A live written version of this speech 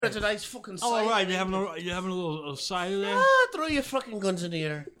It's a nice fucking Oh, all cider. right. You having a little cider there? Ah, throw your fucking guns in the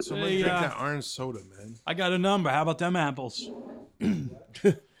air. Somebody Hey, drink that orange soda, man. I got a number. How about them apples? Do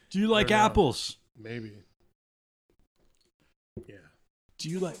you like apples? Maybe. Yeah. Do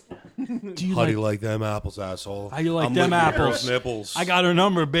you like? How do you like them apples, asshole? How you like I'm them licking your apples? girl's nipples. I got her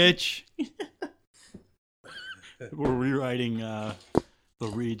number, bitch. We're rewriting the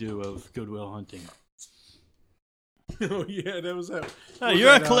redo of Good Will Hunting. Oh yeah, that was that. Oh,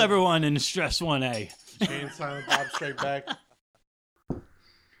 you're a clever one in Stress 1A. Chain Silent Bob Straight Back.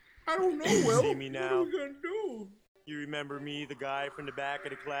 I don't know, Will. See me now? What are we gonna do? You remember me, the guy from the back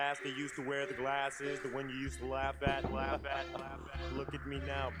of the class that used to wear the glasses, the one you used to laugh at. Look at me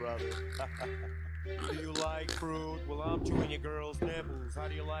now, brother. Do you like fruit? Well, I'm chewing your girl's nipples. How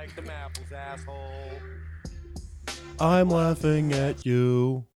do you like them apples, asshole? I'm laughing at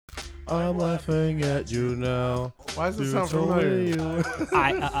you. I'm laughing at you now. Why does it Dude, sound it's only familiar? you.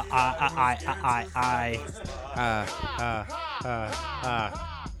 I.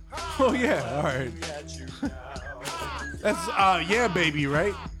 Oh yeah, all right. That's yeah, baby,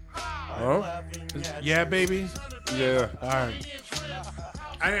 right? Huh? Yeah, baby. Yeah. All right.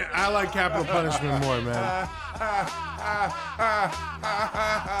 I like Capital Punishment more, man.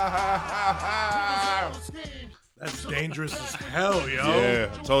 That's dangerous as hell, yo. Yeah,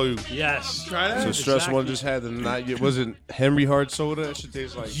 I told you. Yes. Try that. So Stress One just had the night. It wasn't Henry Hard soda. That shit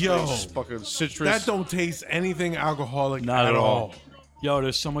tastes like Yo. fucking citrus. That don't taste anything alcoholic Not at all. Yo,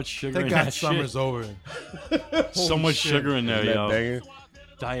 there's so much sugar Thank in God that summer's shit. over. So much sugar in there, Isn't that yo. banging?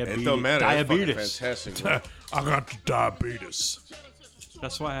 Diabetes. It don't matter. That's fucking Diabetes. fantastic. Bro. I got the diabetes.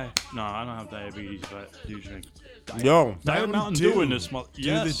 That's why I don't have diabetes, but I do drink. Yo, Diet Mountain Dew in this month. Do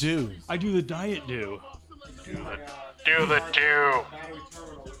the do. I do the diet do.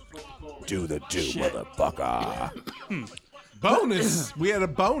 do the do, motherfucker. Bonus. We had a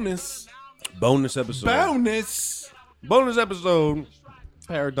bonus. Bonus episode. Bonus episode.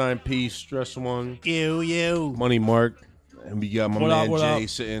 Paradigm Peace, Stress One, Ew. Money Mark, and we got my What man up, what Jay up?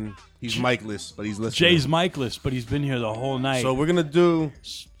 sitting. He's mic-less, but he's listening. Jay's micless, but he's been here the whole night. So we're gonna do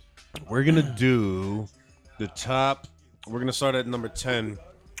the top. We're gonna start at number 10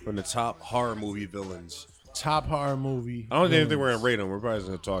 from the top horror movie villains. Top horror movie. I don't even think we're gonna rate them. We're probably just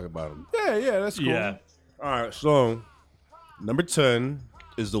gonna talk about them. Yeah, that's cool. yeah. All right, so number 10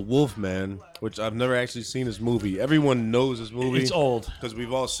 is The Wolfman, which I've never actually seen this movie. Everyone knows this movie. It's old. because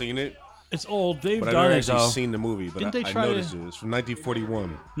we've all seen it, It's old. They've but I've done never it actually though. seen the movie. But Didn't they I try noticed to- it. It's from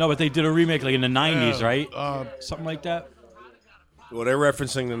 1941. No, but they did a remake like in the 90s, right? Something like that. Well, they're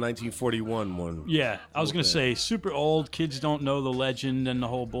referencing the 1941 one. Yeah, I was gonna Okay. say super old. Kids don't know the legend and the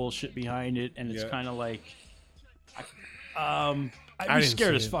whole bullshit behind it, and it's Yeah. kind of like, I'd I be didn't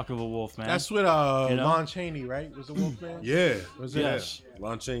scared see as it. fuck of a wolf, man. That's with You know? Lon Chaney, right? Was the Wolfman? Yeah. Was it? Yes,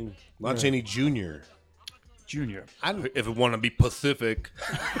 Lon Chaney Jr. Junior. If it want to be Pacific.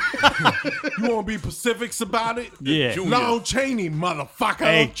 You want to be Pacifics about it? Yeah. Lon Chaney, motherfucker.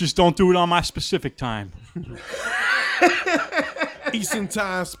 Hey, just don't do it on my specific time. Eastern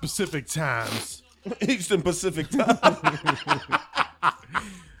Time, Pacific Times. Eastern Pacific time.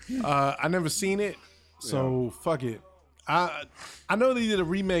 I never seen it, so fuck it. I know they did a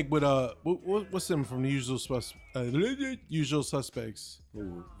remake with what's him from the Usual Suspects?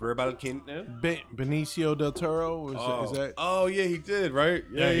 We're about to king now? Benicio del Toro. Is that? Oh yeah, he did, right?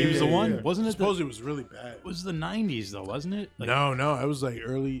 Yeah, he was the one, yeah. wasn't it? Supposedly it was really bad. It was the 90s though, wasn't it? Like, No, it was like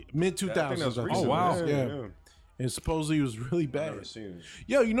mid 2000s. I think that was I think. recent. Oh, wow. Yeah. And supposedly it was really bad. Never seen it.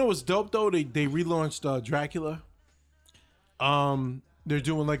 Yo, you know what's dope though? They relaunched Dracula. They're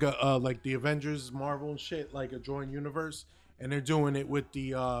doing like a like the Avengers, Marvel and shit, like a joint universe, and they're doing it with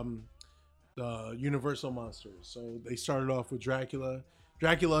the Universal monsters. So they started off with Dracula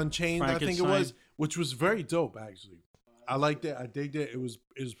Unchained, I think it was, Frankenstein. which was very dope actually. I liked it. I digged it. It was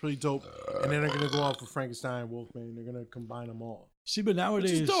pretty dope. And then they're gonna go off with Frankenstein, Wolfman. They're gonna combine them all. see, but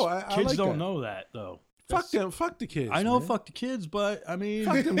nowadays dope. I kids like don't that. know that though. Fuck them. Fuck the kids. I know, man. fuck the kids, but I mean,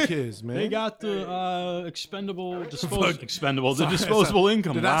 Fuck them kids, man. they got the disposable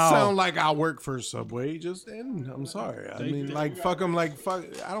income. Did Wow. that sound like I work for Subway? Just then, I'm sorry. I mean, like fuck them. Like fuck.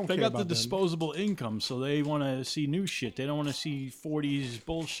 I don't They care got the about them. disposable income, so they want to see new shit. They don't want to see 40s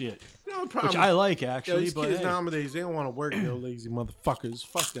bullshit, You know, the which problem- I like Yo, actually. these But kids hey, nowadays, they don't want to work. Yo, lazy motherfuckers.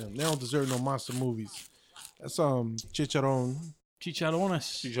 Fuck them. They don't deserve no monster movies. That's Chicharron.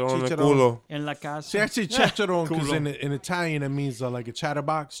 chicharrones Chicharrón de Chicharrón. culo. en la casa. See, actually, chicharron, because Culo. in Italian it means like a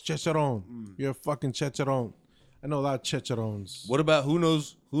chatterbox. Chicharron. You're a fucking chicharron. I know a lot of chicharrones. What about who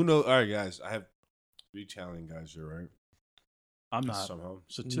knows? All right, guys, I have 3 Italian guys here, right? I'm not. Somehow.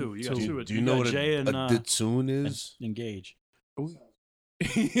 So two. You got Two. two. Do you know got what Jay a and ditsoon is? Engage.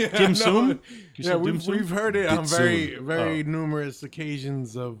 Yeah, Dim no. Sum? You Yeah, said dim we've, sum? we've heard it on Ditsun. very numerous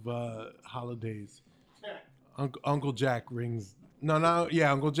occasions of holidays. Uncle Jack rings.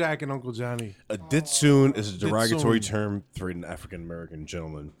 Uncle Jack and Uncle Johnny. A ditsoon is a derogatory Ditsoon. term for an African American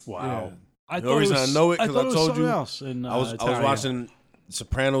gentleman. Wow. I The only reason I know it because I told you else in, I was Italian. watching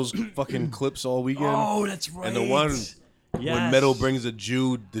Sopranos fucking clips all weekend. Oh, that's right. And the one when Yes. Meadow brings the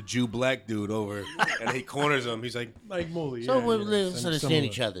Jew black dude over, and he corners him. He's like, Like Molly. So let's understand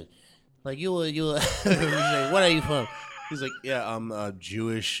each other. Like you were. He's like, what are you from? he's like, yeah, I'm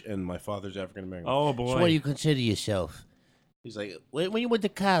Jewish, and my father's African American. Oh boy. So what do you consider yourself? He's like, When you went to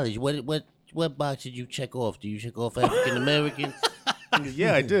college, what box did you check off? Do you check off African American?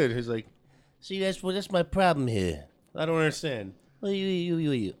 yeah, I did. He's like, See, that's my problem here. I don't understand. Well,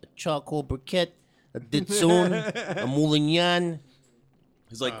 you a charcoal briquette, a ditsoon, a moulignan.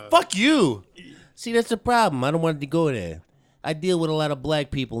 He's like, fuck you. See, that's the problem. I don't want to go there. I deal with a lot of black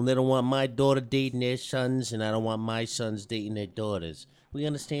people, and they don't want my daughter dating their sons, and I don't want my sons dating their daughters. We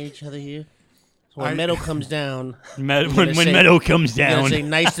understand each other here? So when Meadow comes down, When gonna say- Meadow comes you're going down. to say,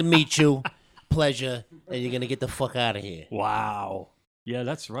 nice to meet you, pleasure, and you're going to get the fuck out of here. Wow. Yeah,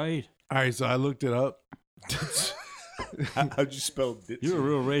 that's right. All right, so I looked it up. How'd you spell ditsoon? You're a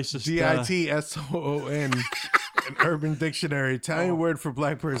real racist. Ditsoon, an Urban Dictionary, Italian word for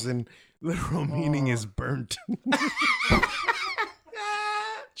black person. Literal meaning is burnt.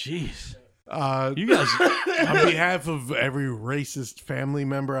 Jeez. Uh, You guys. on behalf of every racist family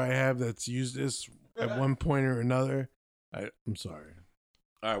member I have that's used this at one point or another, I'm sorry.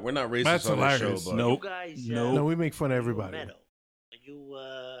 All right, we're not racist That's on this show, hilarious. but Nope. guys, Nope. No, we make fun of everybody. Meadow. Are you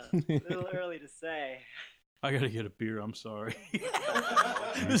a little early to say? I gotta get a beer. I'm sorry. This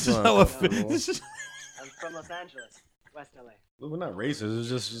this is how I feel. This is. I'm from Los Angeles, West LA. We're not racist. It's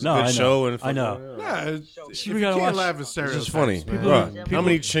just No, a I good know. show. And I know. Yeah, If you we gotta can't watch- laugh at It's stereotypes. just funny. man. Bruh, how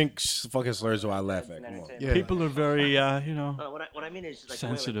many chinks fucking slurs do I laugh at? Come on. Yeah. People are very, What I mean is like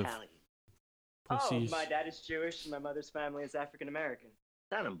Sensitive. Italian. pussies. Oh, my dad is Jewish and my mother's family is African American.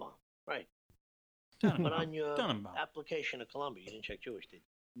 Tannenbaum, right? Tannenbaum. But on your Tannenbaum. application to Columbia, you didn't check Jewish, did you?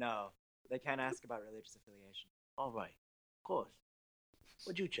 No, they can't ask about religious affiliation. All right, of course.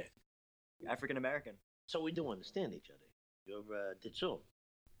 What'd you check? African American. So we do understand each other. You're Ditsun,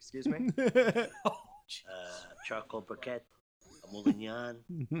 Excuse me? charcoal briquette, a moulignan.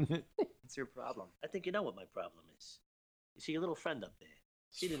 What's your problem? I think you know what my problem is. You see, your little friend up there,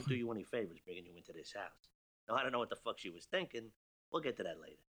 she didn't do you any favors bringing you into this house. Now, I don't know what the fuck she was thinking. We'll get to that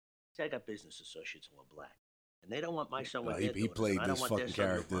later. See, I got business associates who are black, and they don't want my son with their He daughters, played and I don't this want their fucking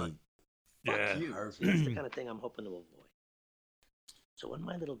son with character. mine. Yeah. See, that's the kind of thing I'm hoping to avoid. So when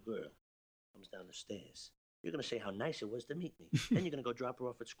my little girl comes down the stairs, you're going to say how nice it was to meet me. Then you're going to go drop her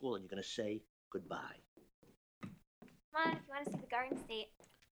off at school, and you're going to say goodbye. Come on, if you want to see the Garden State.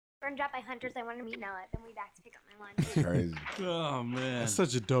 We're gonna drop by Hunters. I want to meet Nella. Then we back to pick up my lunch. Crazy. Oh man. That's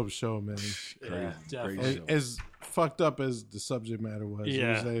such a dope show, man. Yeah, definitely. Crazy. As fucked up as the subject matter was, it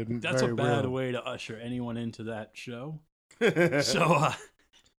Yeah, was that's a very bad real. way to usher anyone into that show. So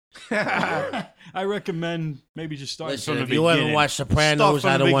I recommend maybe just starting Listen, from the if you beginning. ever watch Start Sopranos, from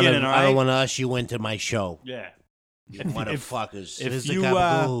I the don't want to. beginning, all I don't right? want to usher you into my show. Yeah. You If- motherfuckers. If This is the you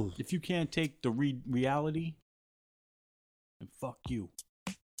gabagool. if you can't take the reality, then fuck you.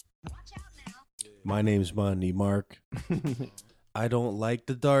 My name's Monty Mark. I don't like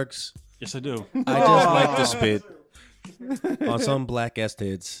the darks. Yes, I do. I just like to spit on some black ass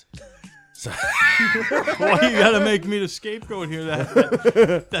tits. Why you gotta make me the scapegoat here?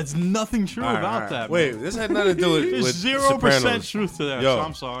 That's nothing true about that. Wait, man. this had nothing to do with There's with 0% Sopranos. truth to that. Yo, So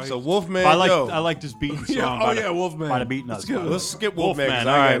I'm sorry. So Wolfman, But yo, I like this beating song. Yeah, by oh the- yeah, Wolfman. by the Beat Nuts. by the let's way. skip Wolfman. 'cause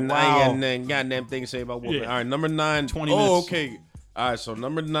All right, I wow. ain't got goddamn thing to say about Wolfman. Yeah. All right, number 9. 20 Oh, minutes. okay. All right, so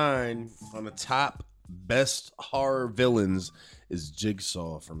number 9 on the top best horror villains is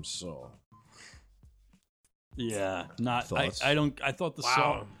Jigsaw from Saw. Yeah, not. Thoughts? I don't. I thought the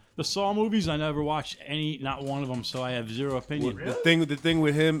Saw movies. I never watched any, not one of them. So I have zero opinion. The thing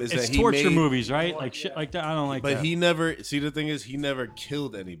with him is It's that he torture made, movies, right? Like shit like that. I don't like but that. he never. See, the thing is, he never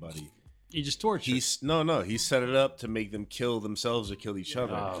killed anybody. He just tortured. He set it up to make them kill themselves or kill each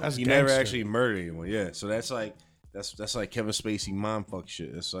other. Oh. That's He never gangster. actually murdered anyone. Yeah, so that's like Kevin Spacey mom fuck shit.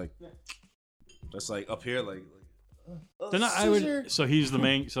 It's like that's like up here like Then I would. So he's the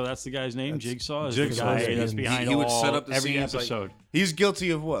main. So that's the guy's name. Jigsaw is Jigsaw. the guy that's He- behind he would all, set up the every scenes, like- episode. he's guilty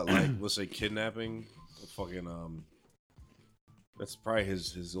of what? Like let's say kidnapping, fucking That's probably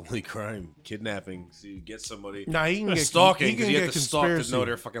his only crime, kidnapping. So you get somebody. Nah, he can get Stalking he because can you get have to stalk to conspiracy. know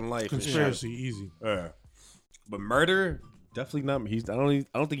their fucking life. and shit. Conspiracy, easy. Yeah. But murder, definitely not. I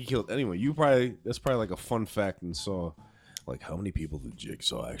don't think he killed anyone. That's probably like a fun fact in Saw. Like, how many people did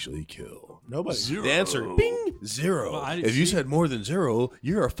Jigsaw actually kill? Nobody. Zero. The answer, bing, 0. Well, I didn't if you see- said more than 0,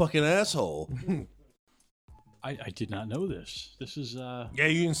 you're a fucking asshole. I did not know this. This is Yeah,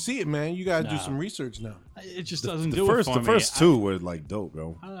 you can see it, man. You gotta do Nah. some research now. it just doesn't The do first, it for the me. first two were like dope,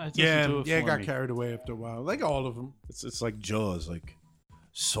 bro. I don't know, it doesn't Yeah, do it yeah, it for got me. carried away after a while. Like all of them. It's like Jaws, like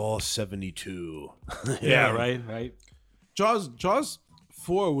Saw 72. Yeah, right. Jaws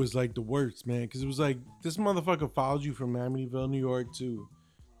 4 was like the worst, man, because it was like this motherfucker followed you from Amityville, New York to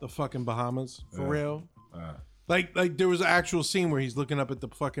the fucking Bahamas for real. Like there was an actual scene where he's looking up at the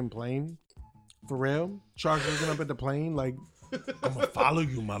fucking plane. For real, Shark's looking up at the plane like, I'm gonna follow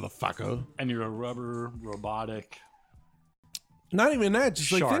you, motherfucker. And you're a rubber robotic Not even that. Just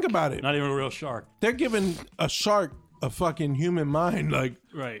shark. like think about it. Not even a real shark. They're giving a shark a fucking human mind. Like,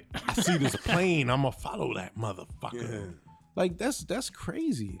 Right. I see this plane, I'm gonna follow that motherfucker. Like that's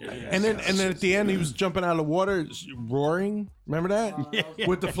crazy. And then at the end he was jumping out of the water, roaring. Remember that?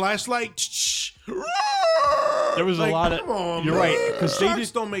 With the flashlight. There was a Like, lot of. come on, You're man. right, because they Sharks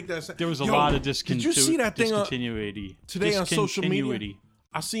did. don't make that sense. There was a Yo, lot of Did you see that thing discontinuity today on social media? Discontinuity.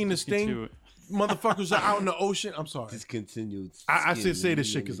 I seen this thing. Discontinue- Motherfuckers are out in the ocean. I'm sorry. Discontinued. I should say this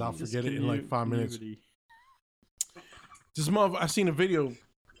shit because I'll forget it in like 5 minutes. This mother, I seen a video,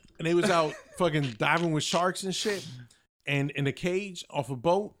 and they was out fucking diving with sharks and shit, and in a cage off a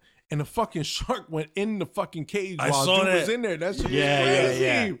boat, and the fucking shark went in the fucking cage I while saw dude was that. in there. That shit Yeah, was yeah, crazy.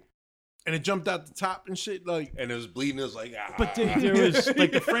 yeah. And it jumped out the top and shit. Like And it was bleeding. It was like, But there was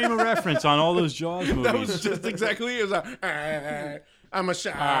like the frame of reference on all those Jaws movies. that was just exactly it. It was like, I'm a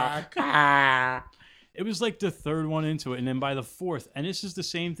shark. It was like the third one into it, and then by the fourth, and this is the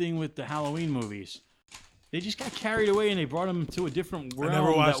same thing with the Halloween movies. They just got carried away and they brought them to a different realm.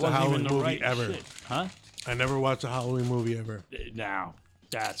 never watched that a wasn't Halloween even the movie right ever. shit. Huh? I never watched a Halloween movie ever. Now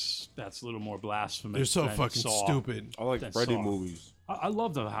that's a little more blasphemous. They're so than fucking Saw. stupid. I like That's Freddy Saw. movies. I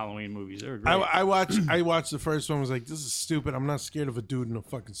love the Halloween movies. They're great. I watched the first one. Was like, this is stupid. I'm not scared of a dude in a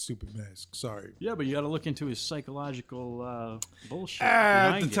fucking stupid mask. Sorry. Yeah, but you got to look into his psychological bullshit. At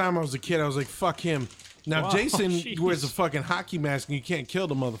behind the it. time I was a kid, I was like, fuck him. Now Wow, Jason jeez. wears a fucking hockey mask and you can't kill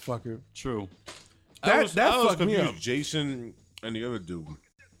the motherfucker. True. That I was fucked me confused. up. Jason and the other dude.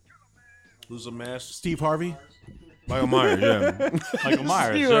 Who's a mask? Steve Harvey. Michael Myers, yeah. Michael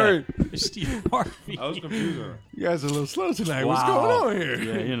Myers. Steve yeah. Harvey. Steve Harvey. I was confused. You guys are a little slow tonight. What's Wow. going on here?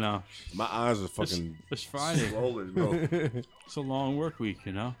 Yeah, you know. My eyes are fucking It's Friday. swollen, bro. It's a long work week,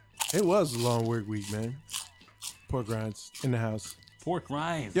 you know. It was a long work week, man. Pork rinds in the house. Pork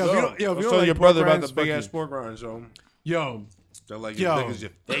rinds. Yo, if you don't, yo, if you Tell don't like your pork brother about rinds, the big fuck ass you. pork rinds, yo. Yo, They're like Yo. as big as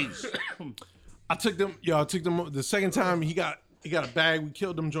your face. I took them. The second time he got a bag. We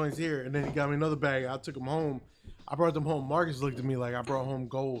killed them joints here, and then he got me another bag. I took them home. I brought them home. Marcus looked at me like I brought home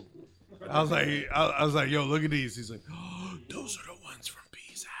gold. I was like, yo, look at these. He's like, oh, those are the ones from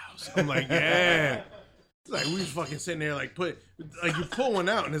P's house. I'm like, yeah. It's like we was fucking sitting there like you pull one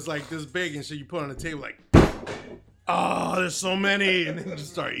out and it's like this big and shit. You put it on the table like, oh, there's so many, and then you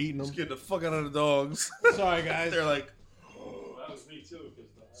just start eating them. Get the fuck out of the dogs. Sorry guys. They're like,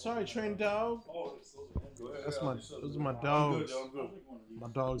 Sorry, trained dog. Those are my dogs. My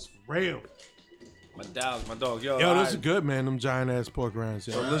dogs for real. my dog. Yo, Yo, those alright. are good, man. Them giant ass pork rinds.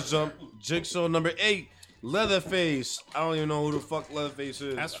 So Yeah. let's jump. Jigsaw number 8. Leatherface. I don't even know who the fuck Leatherface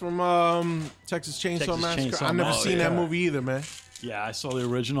is. That's from Texas Chainsaw Texas Massacre. Chainsaw I never Massacre. seen that Yeah. movie either, man. Yeah, I saw the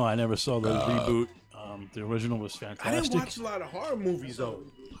original. I never saw the reboot. The original was I fantastic. didn't watch a lot of horror movies though. I was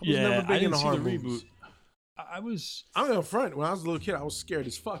yeah, never big I didn't into see horror the movies. reboot. I was I'm gonna front. When I was a little kid, I was scared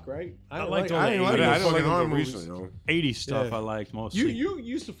as fuck. Right? I liked all I the didn't like 80s. no I didn't fucking like horror him movies. recently, though. 80s stuff. Yeah. I liked mostly. You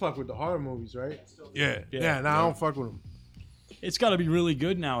used to fuck with the horror movies, right? Yeah. Now I don't fuck with them. It's got to be really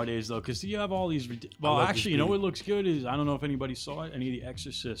good nowadays, though, because you have all these. Well, love actually, this you know beat. what looks good is I don't know if anybody saw it. Any of the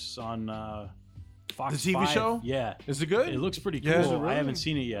Exorcists on Fox. The TV 5. show? Yeah, Is it good? it looks pretty cool. Yeah, is it really? I haven't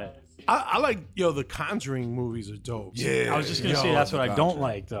seen it yet. I like the Conjuring movies are dope. Yeah. I was just gonna Yo, say that's what I don't Conjuring.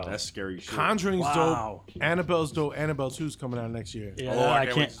 like, though. That's scary shit. Conjuring's Wow. dope. Annabelle's dope. Annabelle 2's coming out next year. yeah, Oh, I I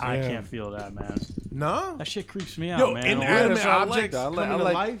can't can't. wait to I see it. can't feel that, man. No. That shit creeps me out, Yo, man. inanimate that's what I like, objects though. I like- coming I to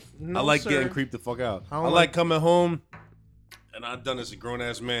like- life. No, I like sir. getting creeped the fuck out. I I don't like like- coming home, and I've done this as a grown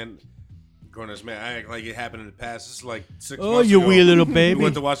ass man. I act like it happened in the past. This is like 6 Oh, months you ago. weird little We baby.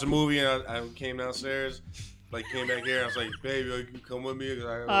 went to watch a movie, and I came downstairs, came back here. I was like, "Baby, you can come with me," because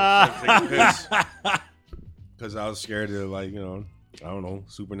I was taking a piss. Because I was scared of, I don't know,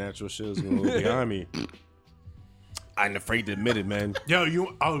 supernatural shit was going to look behind me. I ain't afraid to admit it, man. Yo,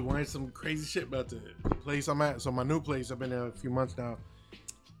 I was wearing some crazy shit about the place I'm at. So my new place, I've been there a few months now.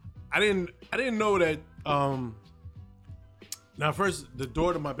 I didn't know that. Now, first, the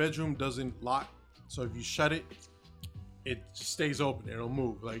door to my bedroom doesn't lock. So if you shut it, it just stays open. It don't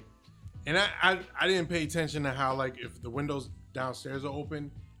move. Like, and I didn't pay attention to how, like, if the windows downstairs are open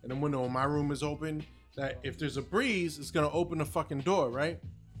and the window in my room is open, that if there's a breeze, it's gonna open the fucking door, right?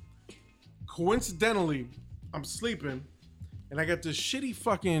 Coincidentally, I'm sleeping and I got this shitty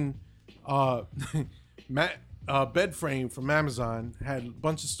fucking bed frame from Amazon. Had a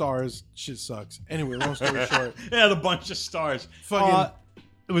bunch of stars. Shit sucks. Anyway, long story short. It had a bunch of stars. Fucking.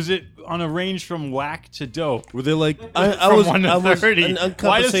 Was it on a range from whack to dope? Were they like I From was 1 to I was 30. an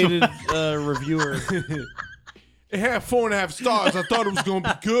uncompensated reviewer. It had 4.5 stars. I thought it was gonna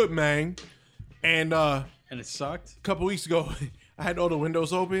be good, man. And And it sucked? a couple weeks ago, I had all the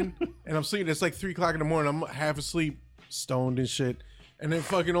windows open, and I'm sleeping. It's like 3 o'clock in the morning. I'm half asleep, stoned and shit. And then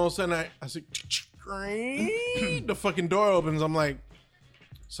fucking all of a sudden, I said, the fucking door opens. I'm like,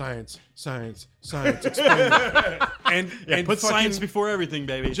 science, science, science. Explain it. And Put fucking- science before everything,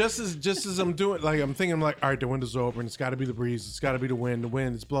 baby. Just as I'm doing, like, I'm thinking, like, all right, the windows are open. It's got to be the breeze. It's got to be the wind. The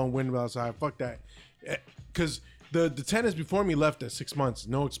wind. It's blowing wind outside. Fuck that. Because the tenants before me left at 6 months.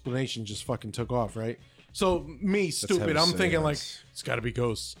 No explanation. Just fucking took off, right? So me, stupid. I'm thinking, like, it's got to be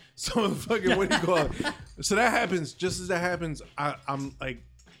ghosts. So fucking, what do you call it? So that happens. Just as that happens, I'm, like,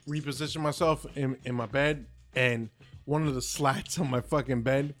 reposition myself in my bed, and one of the slats on my fucking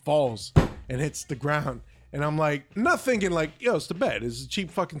bed falls and hits the ground. And I'm like, not thinking like, yo, it's the bed. It's a cheap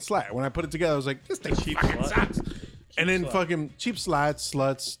fucking slat. When I put it together, I was like, this thing fucking sucks. And then fucking cheap slats,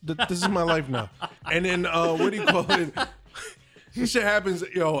 sluts. This is my life now. And then what do you call it? This shit happens.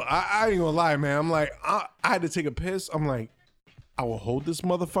 Yo, I ain't gonna lie, man. I'm like, I had to take a piss. I'm like, I will hold this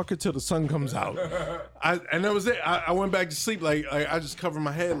motherfucker till the sun comes out. And that was it. I went back to sleep. Like I just covered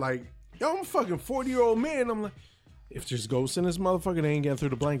my head. Like, yo, I'm a fucking 40-year-old man. I'm like, if there's ghosts in this motherfucker, they ain't getting through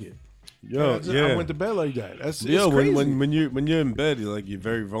the blanket. Yo, I went to bed like that. That's Yo, it's crazy. when you're in bed, you're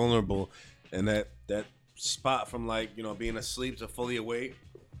very vulnerable, and that spot from like being asleep to fully awake.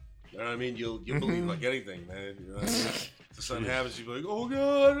 You know what I mean? You'll believe like anything, man. You know what I mean? If something happens, you be like, oh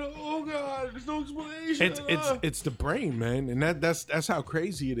god, there's no explanation. It's the brain, man, and that's how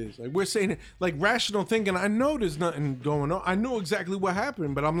crazy it is. Like we're saying, like rational thinking. I know there's nothing going on. I know exactly what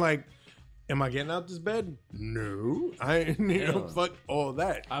happened, but I'm like, am I getting out this bed? No, I fuck all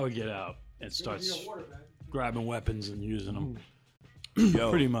that. I would get out and start grabbing weapons and using them. Yo,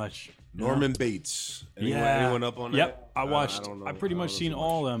 Pretty much. Norman Bates. Anyone up on that? Yep, I watched. don't know. I pretty I much don't seen know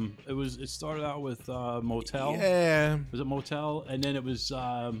all of them. It started out with Motel. Yeah, Was it Motel? And then it was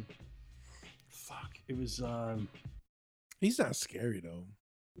It was he's not scary though.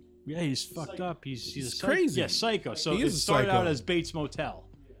 yeah, he's fucked up. He's crazy. Yeah, Psycho. So He it is a started psycho. out as Bates Motel.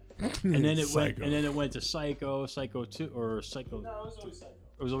 And then it went Psycho. and then it went to Psycho 2 or Psycho. No, it was always Psycho.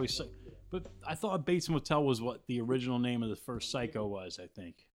 It was always Psycho. But I thought Bates Motel was what the original name of the first Psycho was, I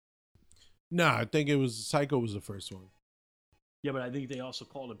think. Nah, I think it was Psycho was the first one. Yeah, but I think they also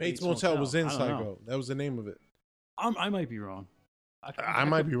called it Bates Motel was in I don't know. Psycho. That was the name of it. I might be wrong. I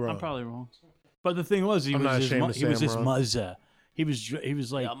might be wrong. I'm probably wrong. But the thing was, he I'm was not his, ashamed to he was say his I'm wrong. muzza. He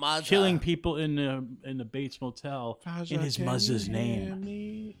was like Yeah, muzza. killing people in the Bates Motel in his muzza's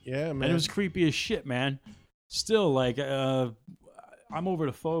name. Yeah, man. And it was creepy as shit, man. Still, like, I'm over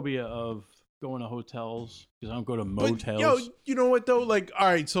the phobia of going to hotels because I don't go to But, motels. yo, you know what though? Like, all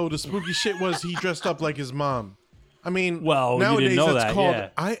right, so the spooky shit was he dressed up like his mom. I mean, Well, you nowadays didn't know that's that, called yeah.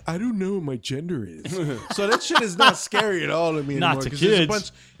 I don't know what my gender is. So that shit is not scary at all to me Not anymore. to 'cause there's a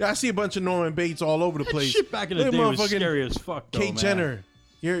kids. I see a bunch of Norman Bates all over the place. shit back in the Look at day was motherfucking scary as fuck, though, Kate man. Jenner,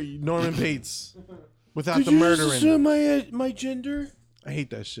 you're Norman Bates without the murdering. my gender? I hate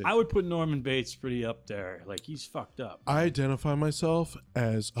that shit. I would put Norman Bates pretty up there. Like, he's fucked up. I identify myself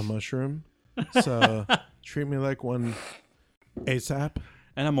as a mushroom, so treat me like one ASAP.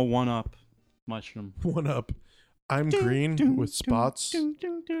 And I'm a one-up mushroom. One up. I'm green with spots,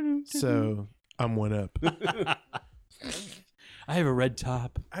 so I'm one up. I have a red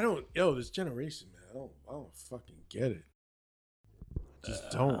top. This generation, man, I don't fucking get it.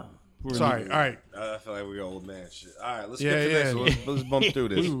 Just don't. We're Sorry. All right. I feel like we're old man shit. All right, let's Yeah, get to yeah. this. Let's bump through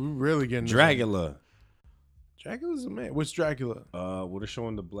this. We really getting Dracula. Dracula's a man. What's Dracula? Well, they're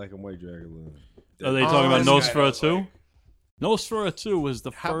showing the black and white Dracula. Are they talking about this guy. Nosferatu? Nosferatu was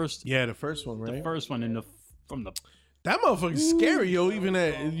the first. Yeah, the first one, right? The first one from the. That motherfucker's scary, yo. Even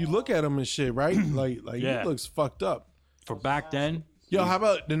if you look at him and shit, right? Like Yeah. he looks fucked up. For back then. Yo, how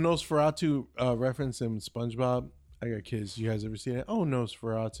about the Nosferatu reference in SpongeBob? I got kids. You guys ever seen it? Oh,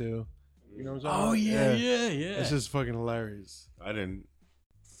 Nosferatu. You know what I'm talking about? yeah. It's just fucking hilarious. I didn't.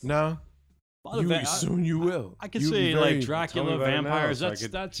 No, soon you will. I could You'll say be very- like Dracula, Tell me about it now, vampires. so I That's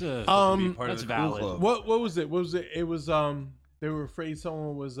could- that's a Be part that's of the cool valid. club. What was it? What was it? It was they were afraid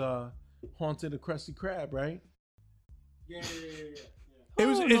someone was haunted a Krusty Krab, right? It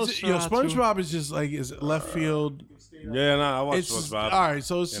was. Oh, It's Nosferatu. SpongeBob is just like is left field. Yeah, nah, I watched It's just, SpongeBob, all right.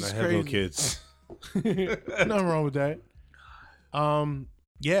 So it's and I just have crazy. no kids. Nothing wrong with that.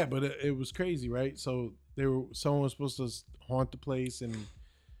 Yeah, but it was crazy, right? So someone was supposed to haunt the place, and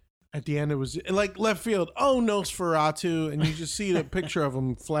at the end it was like left field. Oh, Nosferatu, and you just see the picture of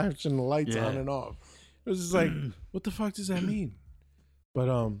him flashing the lights Yeah. on and off. It was just like, what the fuck does that mean? But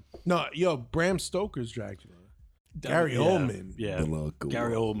no, yo, Bram Stoker's Dracula, Gary Oldman, Yeah,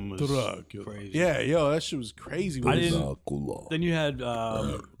 Gary Oldman was Dracula. crazy. Yeah, yo, that shit was crazy. I With his- didn't. Then you had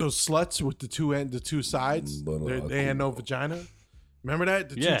those sluts with the two sides. They had no vagina. Remember that?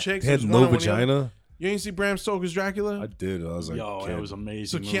 The Yeah. two chicks. They had There's no one on one end. vagina. You ain't see Bram Stoker's Dracula? I did. I was like, yo, kid. that was So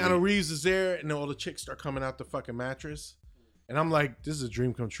amazing. Keanu movie. Reeves is there, and then all the chicks start coming out the fucking mattress. And I'm like, this is a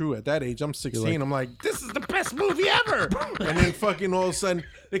dream come true. At that age, I'm 16. I'm like, this is the best movie ever. And then fucking all of a sudden,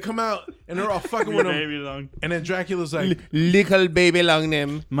 they come out, and they're all fucking with him. Baby long. And then Dracula's like, little baby long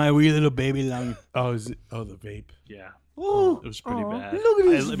name. My wee little baby long. oh, is it? Oh, the vape. Yeah. It was pretty bad. look at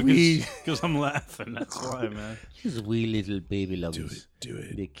this wee- Because I'm laughing. That's why, man. These wee little baby lungs. Do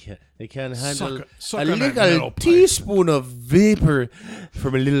it. They can't handle Suck a on that metal little pipe. teaspoon of vapor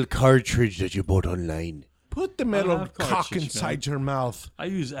from a little cartridge that you bought online. Put the metal have cock cartridge, inside your mouth. I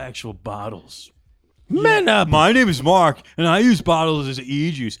use actual bottles. Man up! My name is Mark, and I use bottles as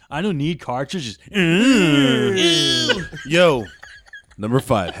e-juice. I don't need cartridges. Yo, number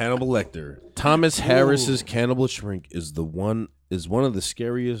 5, Hannibal Lecter. Thomas Harris's Cannibal Shrink is one of the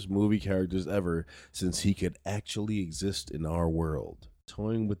scariest movie characters ever, since he could actually exist in our world,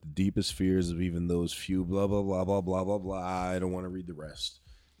 toying with the deepest fears of even those few. Blah blah blah blah blah blah blah. I don't want to read the rest.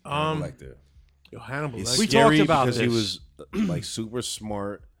 Hannibal Lecter. Yo, Hannibal. He's Lecter. We scary talked about because he this. was like super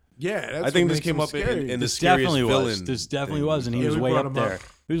smart. Yeah, that's I think what this makes came him up scary. in the This scariest definitely villain. was. This definitely thing. was, and he Yeah, was we way brought up him there. up.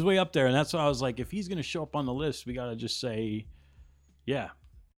 He was way up there, and that's why I was like, if he's gonna show up on the list, we gotta just say, yeah.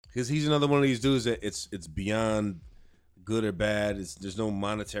 Because he's another one of these dudes that it's beyond good or bad. There's no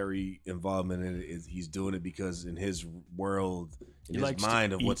monetary involvement in it. He's doing it because in his world, in He his likes to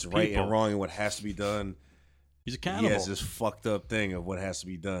mind of eat what's right people. and wrong and what has to be done, He's a he cannibal. has this fucked up thing of what has to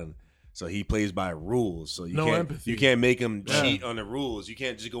be done. So he plays by rules. So No empathy. you can't make him Yeah. cheat on the rules. You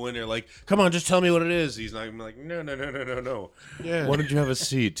can't just go in there like, come on, just tell me what it is. He's not gonna be like, no. Yeah. Why don't you have a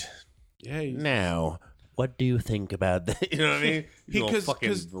seat? Yeah. Now, what do you think about that? You know what I mean? He's gonna 'cause- fucking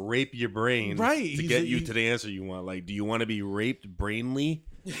 'cause- rape your brain Right, to he's get a- you he- to the answer you want. Like, do you want to be raped brainly?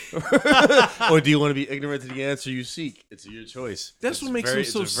 Or do you want to be ignorant to the answer you seek? It's your choice. That's It's what makes him very,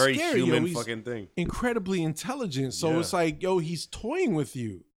 so it's a very scary, yo. human He's- fucking thing. Incredibly intelligent. So Yeah. it's like, yo, he's toying with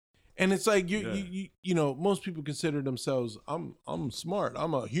you. And it's like Yeah. you know, most people consider themselves, I'm smart,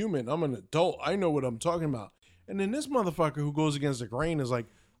 I'm a human, I'm an adult, I know what I'm talking about. And then this motherfucker who goes against the grain is like,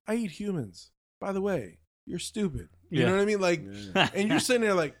 I eat humans. By the way, you're stupid. You Yeah. know what I mean? Like, and you're sitting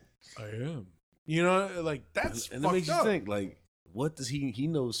there like, I am. You know, like that's And it fucked makes you up. think, like, what does he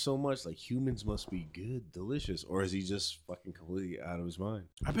knows so much? Like, humans must be good, delicious, or is he just fucking completely out of his mind?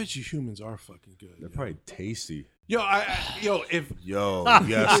 I bet you humans are fucking good. They're yo. probably tasty. Yo, if Yo, you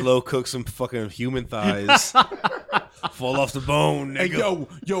gotta slow cook some fucking human thighs. Fall off the bone, hey, nigga.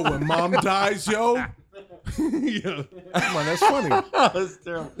 yo, when mom dies, yo, yo, come on, that's funny. That's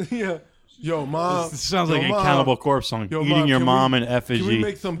terrible. Yeah, yo, mom. This sounds yo, like a Mom, Cannibal Corpse song. Yo, Eating Mom, your can mom we- in effigy. Can we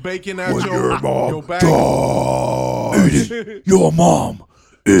make some bacon at your back? Your mom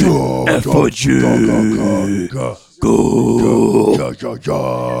is effigy.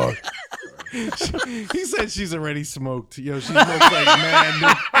 Go. He said she's already smoked. Yo, she smokes like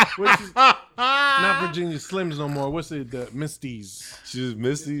mad. Not Virginia Slims no more. What's it? The Misties. She's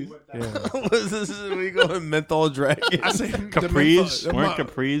Misty. Yeah. What's this? We going menthol dragon. I say Capris? Weren't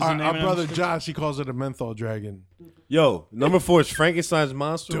Capris the name Our of brother them? Josh, he calls it a menthol dragon. Yo, number 4 is Frankenstein's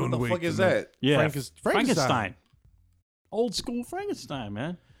monster. Don't what the wake fuck is them up. that? Yeah, Frankenstein. Frankenstein. Old school Frankenstein,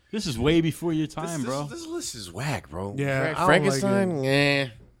 man. This is way before your time, bro. This list is whack, bro. Yeah, I don't Frankenstein. like Yeah.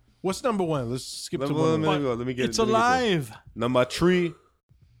 What's number one? Let's skip Let to me, one. let me get It's it. Let me get alive. that. Number 3.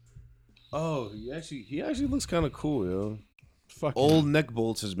 Oh, he actually looks kind of cool, yo. Fuck Old Neck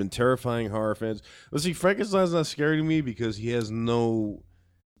Bolts has been terrifying horror fans. Let's see, Frankenstein's not scary to me because he has no,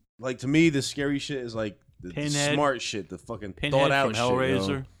 like, to me the scary shit is like the Pinhead. smart shit, the fucking Pinhead thought out from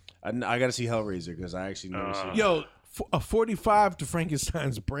Hellraiser. shit. Yo. I gotta see Hellraiser because I actually never seen. it. Yo, a 45 to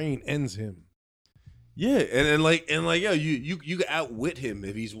Frankenstein's brain ends him. Yeah, and like yo, you can outwit him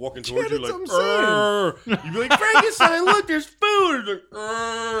if he's walking towards Yeah, you that's like, what I'm "Arr." You'd be like, Frankenstein, look, there's food. He's like,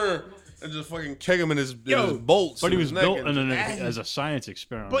 "Arr." and just fucking keg him in his bolts. But he in was his neck built and as a science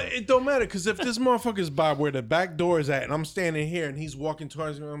experiment. But it don't matter because if this motherfucker's Bob where the back door is at, and I'm standing here and he's walking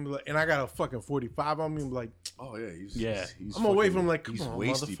towards me, I'm like, and I got a fucking 45 on me, I'm like, oh yeah, he's I'm away from him like, come he's on,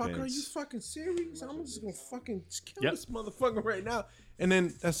 wasty motherfucker, pants. are you fucking serious? I'm just gonna fucking kill Yep. this motherfucker right now, and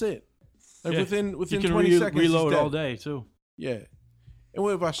then that's it. Like Yeah. within you can 20 seconds, he's reload dead. all day too. Yeah. And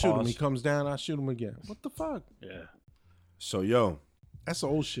what if I shoot him? Pause. He comes down, I shoot him again. What the fuck? Yeah. So yo, That's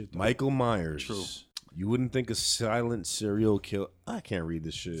old shit. Though. Michael Myers. True. You wouldn't think a silent serial killer. I can't read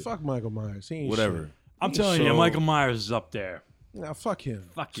this shit. Fuck Michael Myers. He ain't Whatever. I'm telling you, So- Michael Myers is up there. Shit. Nah, fuck him.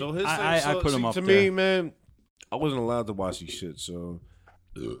 Fuck So you. his I put him up to there. me, man. I wasn't allowed to watch these shit, so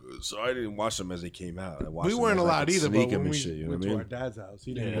I didn't watch them as they came out. I watched We them weren't as I allowed could either, sneak but them when and we shit. You know went what I to mean? our dad's house,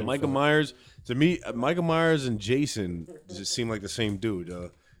 he didn't. Yeah. give a Michael fuck. Myers, to me, Michael Myers and Jason just seemed like the same dude.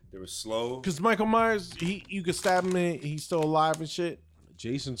 They were slow. Because Michael Myers, you could stab him and he's still alive and shit.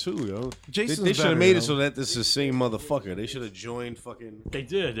 Jason too, yo. Jason's they should have better, made yo. it so that this is the same motherfucker. They should have joined fucking. They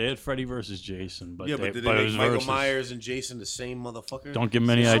did. They had Freddy versus Jason, but Yeah, they, but did but they it make was Michael versus. Myers and Jason the same motherfucker? Don't give them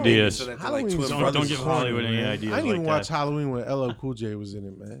any So ideas. so that they're Halloween's twin don't Don't brothers. give corny, Hollywood any man. ideas I didn't even like watch that. Halloween when LL Cool J was in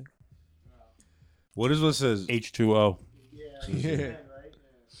it, man. What is what it says? H2O. Yeah.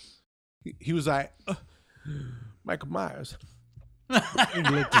 He was like, Michael Myers. He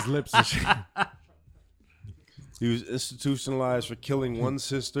licked his lips and shit. He was institutionalized for killing one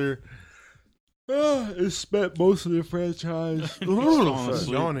sister. And spent most of the franchise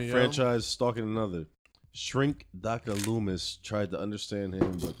Yawning, yo. franchise stalking another. Shrink Dr. Loomis tried to understand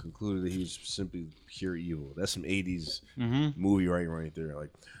him, but concluded that he was simply pure evil. That's some 80s movie right there.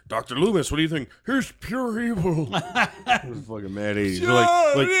 Like, Dr. Loomis, what do you think? Here's pure evil. It was fucking mad 80s. They're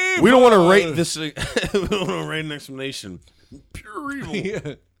like, we don't want to rate this. We don't want to rate an explanation. Pure evil.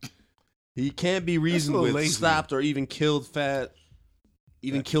 Yeah. He can't be reasoned a little with, lazy. stopped, or even killed fat.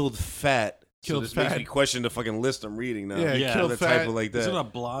 Killed fat. Killed so this makes fat. me question the fucking list I'm reading now. Yeah, Yeah. killed the fat. typo like Is it that. a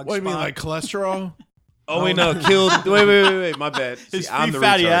blog What do you mean, spot? like cholesterol? Oh wait, no, killed. Wait. My bad. His See, I'm free the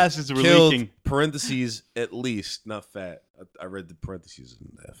fatty retard. acids were Killed, leaking. Parentheses at least, not fat. I read the parentheses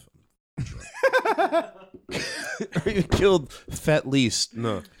in F. Killed fat least.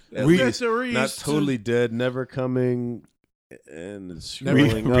 No, at least. Not totally dead. Never coming. And it's Never-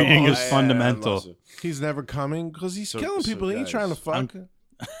 scrolling up. Reading is I fundamental. lost it. He's never coming because he's So- killing so people. He ain't guys, trying to fuck.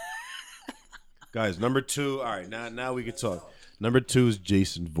 Guys, number 2. All right, now we can talk. Number 2 is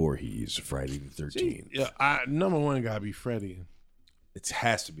Jason Voorhees, Friday the 13th. Yeah, number one gotta be Freddy. It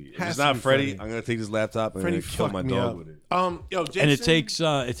has to be. If Has it's to not be Freddy, Freddy. I'm gonna take this laptop and Freddy I'm gonna kill fucked my me dog up. with it. Yo, Jason, And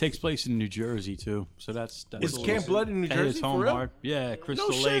it takes place in New Jersey too. So that's Is a little- Camp Blood in New and Jersey, it's for home real? hard. Yeah, Crystal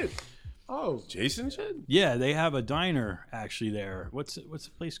No Lake. shit. Oh, Jason shit? Yeah, they have a diner actually there. What's the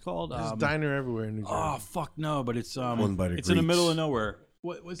place called? there's a diner everywhere in New Jersey. Oh fuck no, but it's Owned by the it's in the middle Greeks. of nowhere.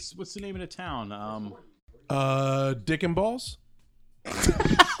 What's the name of the town? Dick and Balls.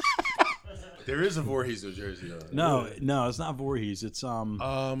 There is a Voorhees, New Jersey, though. No, it's not Voorhees. It's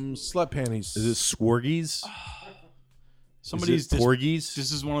Slut panties. Is it Swargies? somebody's. Is it Porgies?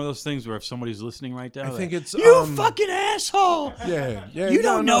 This is one of those things where if somebody's listening right now, I think it's you fucking asshole. yeah. You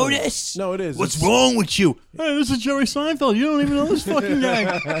don't know this? No, it is. What's It's- wrong with you? Hey, this is Jerry Seinfeld. You don't even know this fucking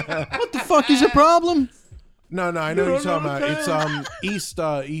guy. What the fuck is your problem? No, I know what you're talking about. It's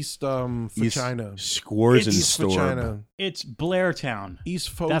east for China. Scores and East for Storm. China. It's Blairtown. East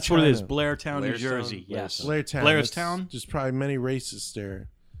for That's China. what it is. Blairtown, New Blairstown? Jersey. Yes. Blairtown. Blairstown. That's- There's probably many racists there.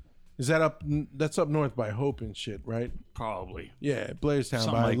 Is that up? That's up north by Hope and shit, right? Probably. Yeah, Blairstown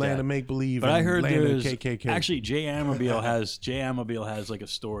Something by like Land that. of Make Believe. But I heard Land of there's KKK. actually Jay Amabile has like a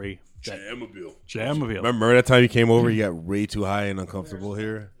story. Jamabile. Jay Amabile. Remember that time you came over? You got way too high and uncomfortable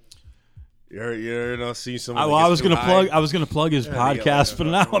here. You know, see someone. I was gonna plug his Yeah, podcast, yeah. but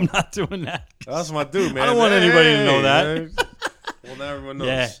now I'm not doing that. That's my dude, man. I don't want anybody to know that. Man. Well, now everyone knows.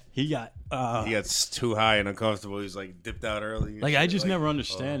 Yeah, he got. He got too high and uncomfortable. He's like dipped out early. and Like I shit. just never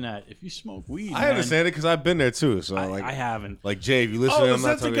understand that. If you smoke weed, I understand it because I've been there too. So Man, like, I haven't. like Jay, if you listen, Oh, I'm is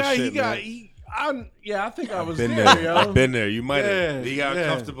not that the talking guy? shit, He got. man. I think I was Been there, there. yo. I've been there. You might Yeah, have. He got yeah.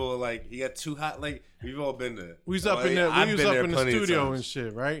 uncomfortable. Like he got too hot. Like we've all been there. We was up Like, in there. I've We was been up there in the plenty of studio times. and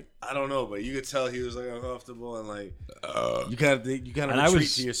shit, right? I don't know, but you could tell he was like uncomfortable and like you gotta And I retreat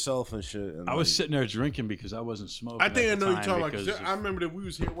was- to yourself and shit. And I was like, sitting there drinking because I wasn't smoking. I think I at the know you're time talking about. because 'cause of- I remember that we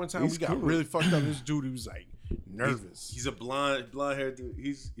was here one time. He's We got cool. really fucked up. This dude, he was like nervous. He's a blonde haired dude.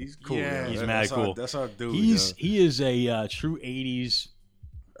 He's cool. Yeah. man. He's That- mad that's cool. Our, that's our dude. He is a true '80s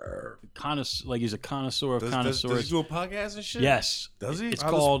connoisseur. Like he's a connoisseur of Does connoisseurs. he do a podcast and shit? Yes. Does he? It's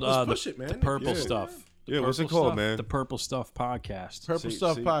let's called push it, the man. Purple Yeah. Stuff. The Yeah, what's it Purple called, Stuff- man? The Purple Stuff Podcast. Purple See-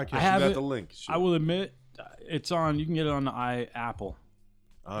 Stuff see? podcast. I You have got it. the link. I will admit, it's on. You can get it on the Apple.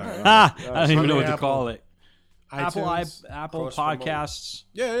 All right. I don't even know what to Apple, call it. Apple Cross-promote. Podcasts,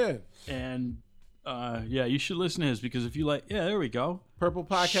 Yeah. and yeah, you should listen to his because if you like, yeah, there we go. Purple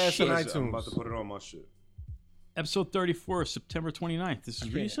Podcast and I'm iTunes. about to put it on my shit. Episode 34, September 29th. This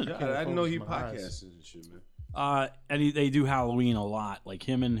is recent. I didn't know he focus my eyes. podcasted and shit, man. And they do Halloween a lot. Like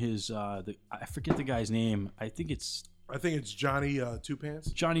him and his, I forget the guy's name. I think it's Johnny Two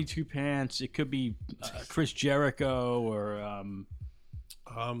Pants. Johnny Two Pants. It could be Chris Jericho or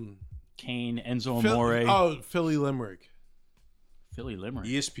Kane, Enzo Amore. Philly Limerick. Philly Limerick.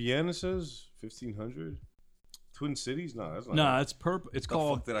 ESPN, it says 1500. Twin Cities? No, that's not. No, it's purple. It's The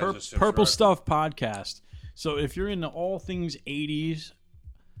called fuck did I just Purple subscribe Stuff Podcast. So if you're into all things 80s,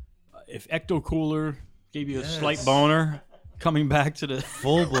 if Ecto Cooler gave you a slight boner coming back to the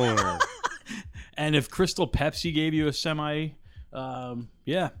Full boner. and if Crystal Pepsi gave you a semi,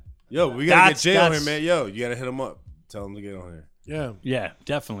 yeah, Yo, we gotta get That's- Jay on here, that's- man. Yo, you gotta hit him up. Tell him to get on here. Yeah. yeah,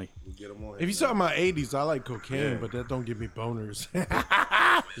 definitely. We'll get him on here. If you're talking about 80s, I like cocaine, Yeah. but that don't give me boners.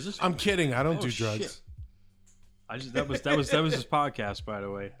 Is this? I'm kidding. I don't Oh, do shit. drugs. I just that was his podcast, by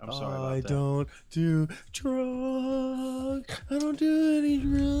the way. I'm sorry about that. don't do drugs. I don't do any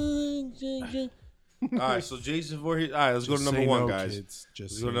drugs. All right, so Jason Voorhees. All right, let's go to Just number say one, no, guys. kids.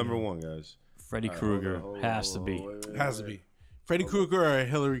 Just Let's go to say number no. one, guys. Freddy All right, Krueger hold on, has to hold be on, wait, Has to be. Freddie Krueger or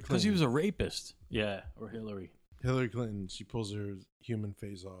Hillary Clinton? because he was a rapist. Yeah, or Hillary. Hillary Clinton. She pulls her human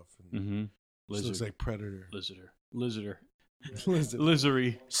face off. And Mm-hmm. She Lizard. looks like Predator. Lizarder. Lizard.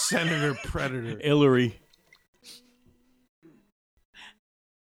 Lizery. Senator Predator. Hillary.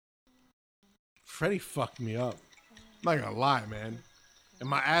 Freddie fucked me up. I'm not gonna lie, man. And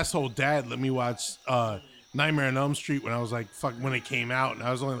my asshole dad let me watch Nightmare on Elm Street when I was like, when it came out, and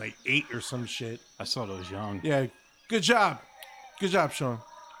I was only like 8 or some shit. I saw those young. Yeah, good job. Good job, Sean.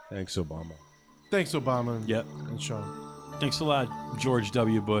 Thanks, Obama. Thanks, Obama and, Yep. and Sean. Thanks a lot, George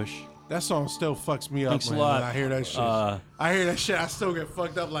W. Bush. That song still fucks me up, Thanks a man. lot. When I hear that shit. I hear that shit. I still get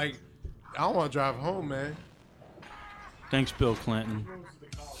fucked up. Like, I don't want to drive home, man. Thanks, Bill Clinton.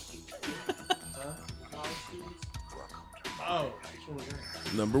 Oh.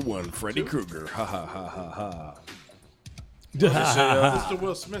 Number one, Freddy Krueger. Ha ha ha ha ha. It's the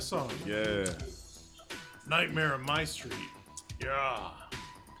Will Smith song. Yeah. Nightmare on My Street. Yeah.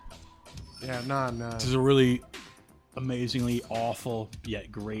 Yeah, nah. This is a really amazingly awful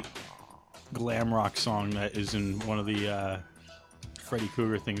yet great glam rock song that is in one of the Freddy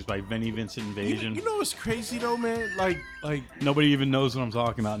Krueger things by Vinnie Vincent Invasion. You know what's crazy though, man? Like Nobody even knows what I'm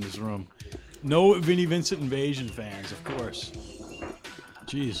talking about in this room. No Vinnie Vincent Invasion fans, of course.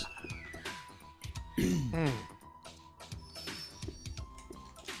 Jeez.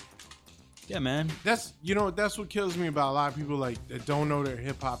 Yeah, man. that's what kills me about a lot of people like that don't know their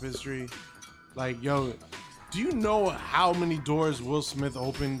hip hop history. Like, yo, do you know how many doors Will Smith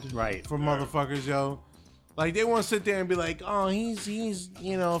opened for motherfuckers, yo? Like, they want to sit there and be like, oh, he's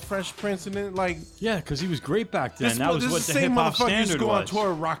Fresh Prince, and then like, Yeah, because he was great back then. That was this what is the the hip same hop motherfucker used to standard go on was. tour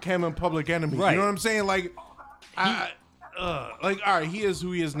with Rakim and Public Enemy. Right. You know what I'm saying? Like, all right, he is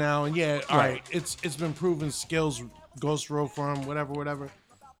who he is now, and yeah, all right, it's been proven skills Ghost Road for him, whatever.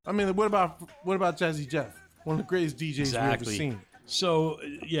 I mean, what about Jazzy Jeff, one of the greatest DJs we've ever seen? So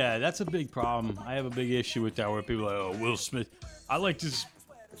yeah, that's a big problem. I have a big issue with that where people are like, oh, Will Smith. I like this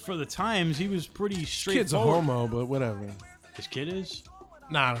for the times. He was pretty straightforward. Kid's a homo, but whatever. His kid is?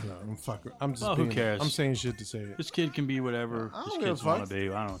 Nah, I don't know. I'm just. Well, who cares? I'm saying shit to say it. This kid can be whatever I his don't give a kids want fuck. to be.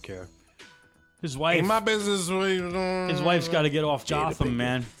 I don't care. His wife. Ain't my business what you doing. His wife's got to get off Gotham,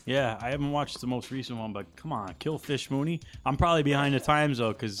 man. Yeah, I haven't watched the most recent one, but come on, kill Fish Mooney. I'm probably behind the times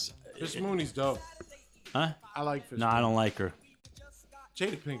though, because. Fish Mooney's dope. Huh? I like Fish. No, I don't like her.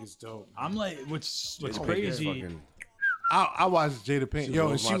 Jada Pink is dope. I'm like, what's Pink is crazy? fucking- I watched Jada Pink. She Yo,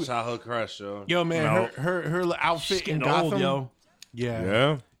 and was she my was, childhood crush, yo. yo, man, No. her outfit She's in getting old, Gotham. yo.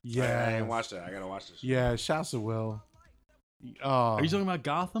 Yeah. Yeah? I ain't watched that. I gotta watch this. Yeah, shouts to Will. Are you talking about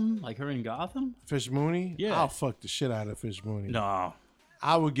Gotham? Like her in Gotham? Fish Mooney? Yeah. I'll fuck the shit out of Fish Mooney. No,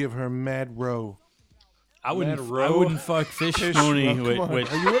 I would give her mad row. I wouldn't. Mad I Row? wouldn't fuck Fish Fish Mooney Row, come on.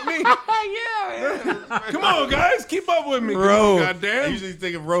 with Are you with me? yeah. Come on, guys. Keep up with me. Bro, I Goddamn. usually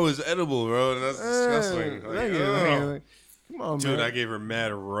think of roe is edible, bro. And that's disgusting. Like, Thank you, ugh. thank you. Come on, Dude, man. I gave her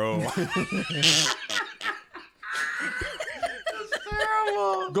mad roe.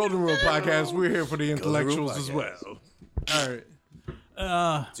 Golden Rule Podcast. We're here for the intellectuals as well. Podcast.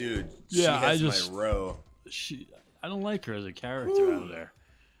 All right. Dude, Yeah, she I has just- my roe. I don't like her as a character out of there.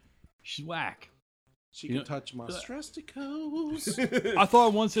 She's whack. She You can know- touch my strusticles. I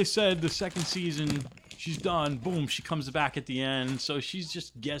thought once they said the second season she's done, boom, she comes back at the end. So she's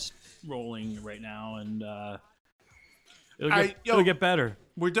just guest rolling right now, and It'll get better.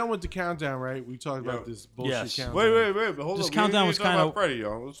 We're done with the countdown, right? We talked about this bullshit Yes. countdown. Wait. But hold This on. countdown We was ain't talking kinda- about Freddie,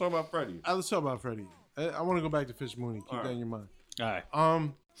 yo. Let's talk about Freddie. Let's talk about Freddie. I want to go back to Fish Mooney. Keep that in your mind. All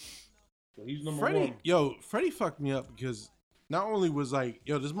right. He's number Freddie, Freddie fucked me up because not only was like,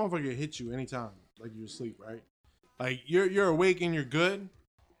 yo, this motherfucker hit you anytime, like you asleep, right? Like you're awake and you're good,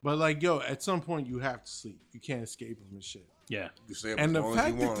 but like, yo, at some point you have to sleep. You can't escape him and shit. Yeah. You say it And as the long as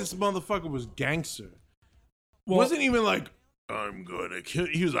fact you that want. this motherfucker was gangster Well- wasn't even like, I'm gonna kill.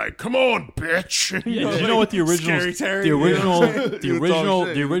 He was like, "Come on, bitch." Yeah, did you know what the original, Scary Terry, the you know original, what I'm saying? the You talk original,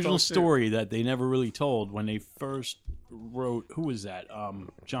 shit, the you original talk shit. story that they never really told when they first wrote? Who was that?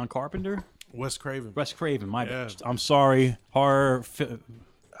 John Carpenter, Wes Craven. Wes Craven. My Yeah. bad. I'm sorry. Horror.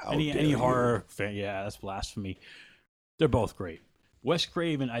 Any dare you. horror fan? Yeah, that's blasphemy. They're both great. Wes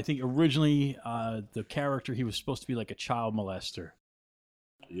Craven. I think originally the character he was supposed to be like a child molester.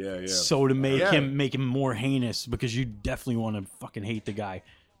 Yeah. So to make Yeah. him more heinous, because you definitely want to fucking hate the guy.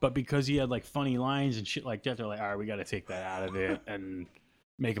 But because he had like funny lines and shit like that, they're like, all right, we got to take that out of it and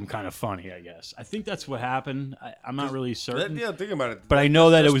make him kind of funny, I guess. I think that's what happened. I'm not really certain. Yeah, think about it. But I know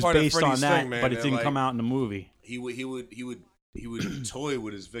that it That's was part of based on Freddie's that, thing, man, but it that, didn't like, come out in the movie. He would toy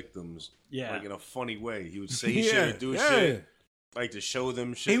with his victims, Yeah. like in a funny way. He would say Yeah, shit and do yeah. shit, like to show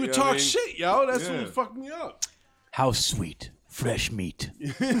them shit. He would you know what I talk mean? shit, yo. That's Yeah. what fucked me up. How sweet, fresh meat.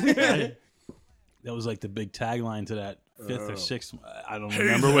 That was like the big tagline to that fifth or sixth. I don't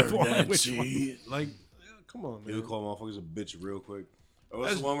remember which one. Like, come on, He would man. call motherfuckers a bitch real quick. Oh,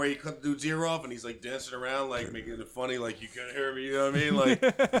 what's the one where he cut the dude's ear off and he's like dancing around, like making it funny, like you can't hear me. You know what I mean?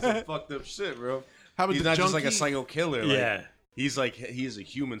 Like some fucked up shit, bro. How about He's the not just like a junkie? psycho killer. Like, Yeah. he's a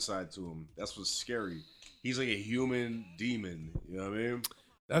human side to him. That's what's scary. He's like a human demon. You know what I mean?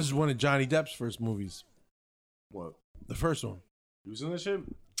 That was one of Johnny Depp's first movies. What? The first one. He was in that shit?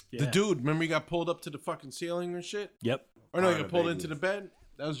 The dude, remember he got pulled up to the fucking ceiling and shit? Yep. Or no, he Oh, got the pulled big into the dude. bed?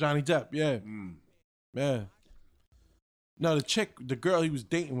 That was Johnny Depp, yeah. Yeah. No, the girl he was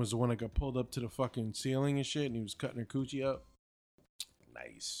dating was the one that got pulled up to the fucking ceiling and shit, and he was cutting her coochie up.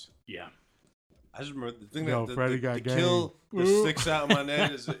 Nice. Yeah. I just remember the thing Yo, that Freddie the got kill game. that sticks out in my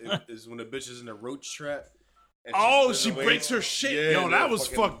head is when the bitch is in a roach trap. and Oh, she's she away. breaks her shit. Yeah, Yo, and that the was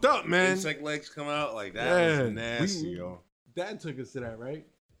fucking fucked up, man. Insect legs come out like that. Yeah. Was nasty, yo. Dad took us to that, right?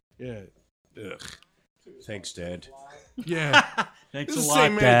 Yeah. Ugh. Thanks, Dad. Yeah. Thanks This a is lot, the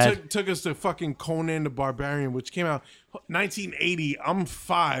same man Dad. took us to fucking Conan the Barbarian, which came out 1980. I'm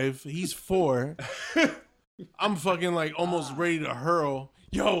 5. He's 4. I'm fucking like almost ready to hurl.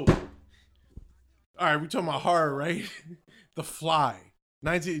 Yo. All right, we talking about horror, right? The Fly.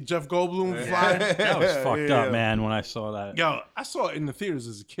 Jeff Goldblum Fly. That was fucked Yeah. up, man, when I saw that. Yo, I saw it in the theaters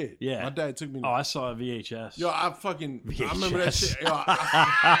as a kid. Yeah. My dad took me. Oh, I saw a VHS. Yo, I remember that VHS. shit. Yo,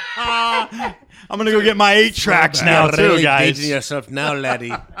 I I'm going to go get my 8 tracks now, You're too, really guys. dating yourself now,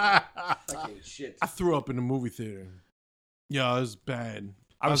 laddie. I threw up in the movie theater. Yo, it was bad.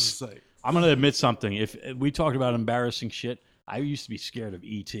 I was just like, I'm going to admit something. If we talked about embarrassing shit, I used to be scared of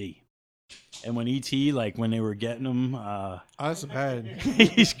E.T. And when E.T., like when they were getting him, that's bad.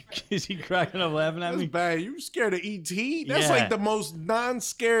 is he cracking up laughing at That's me? bad. You scared of E.T.? That's Yeah. like the most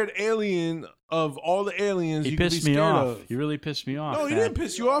non-scared alien of all the aliens He you could be pissed me scared off. of. He really pissed me off. No, he man. didn't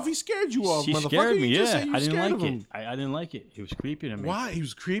piss you off. He scared you off, He motherfucker. scared me. You just Yeah, said you I was didn't scared like of it. him. I didn't like it. He was creepy to me. Why? He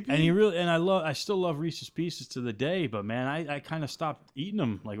was creepy. And I still love Reese's Pieces to the day. But man, I kind of stopped eating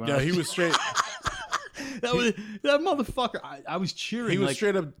them. Like when Yeah, I he was straight. that motherfucker. I was cheering. He was like,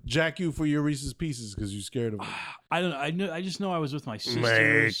 straight up jack you for your Reese's Pieces because you scared of him. I just know I was with my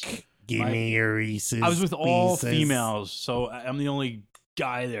sisters. Give My- me your Reese's I was with all Pieces. females, so I'm the only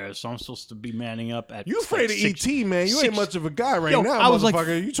guy there. So I'm supposed to be manning up at. You afraid like of six- E.T., man? You ain't six- much of a guy right Yo, now, I was like,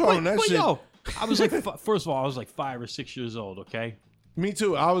 motherfucker. You talking that shit? Yo, I was like, first of all, I was like 5 or 6 years old. Okay. Me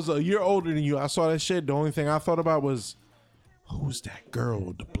too. I was a year older than you. I saw that shit. The only thing I thought about was, who's that girl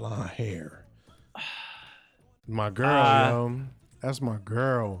with the blonde hair? My girl, yo. That's my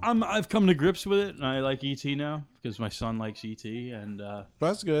girl. I've come to grips with it, and I like ET now because my son likes ET, and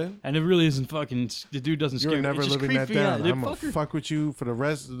That's good. it really isn't fucking. The dude doesn't scare You're me. never It just living that creeped me out. down. The I'm gonna fucker- fuck with you for the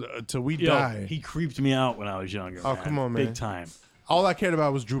rest till we Yo, die. he creeped me out when I was younger. Oh, come on, man. Big time. All I cared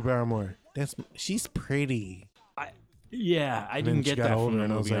about was Drew Barrymore. She's pretty. I Then didn't she get got that older from the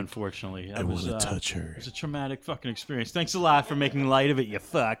and I was movie, like, unfortunately. I want to touch her. It was a traumatic fucking experience. Thanks a lot for making light of it, you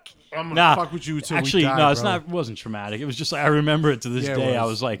fuck. I'm gonna Nah, fuck with you till actually, we die, no, it's bro. not. It wasn't traumatic. It was just like I remember it to this Yeah, it day. I was.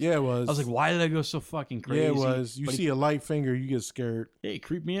 was like, Yeah, it was. I was like, why did I go so fucking crazy? Yeah, it was. You But see a light finger, you get scared. He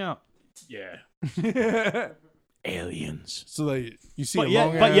creeped me out. Yeah. Aliens. So like you see But a yet,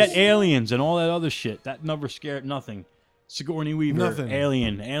 long but ass. yet aliens and all that other shit that never scared nothing. Sigourney Weaver, Nothing.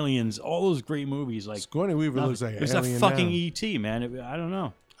 Aliens, all those great movies. Like Sigourney Weaver nothing. looks like an It was alien that fucking now. E.T., man. I don't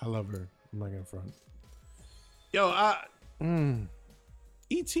know. I love her. I'm not gonna front. Yo,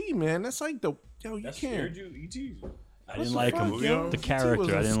 E.T. man, that's like the you can't. you, E.T. I didn't like him. The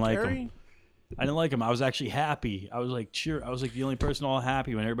character, I didn't like him. I didn't like him. I was actually happy. I was like I was like the only person all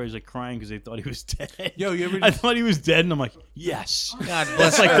happy when everybody's like crying because they thought he was dead. Yo, you ever I just, thought he was dead, and I'm like, yes. God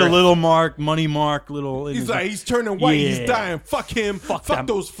That's like the little money mark, little. he's like he's turning white. Yeah. He's dying. Fuck him. Fuck them.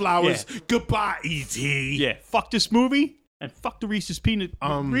 those flowers. Yeah. Goodbye, E.T. yeah, fuck this movie and fuck the Reese's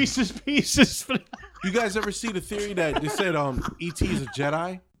Reese's Pieces. You guys ever see the theory that they said E.T. is a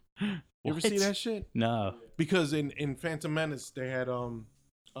Jedi? You ever What? see that shit? No. Because in Phantom Menace they had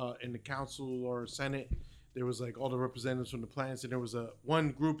in the council or Senate there was like all the representatives from the planets and there was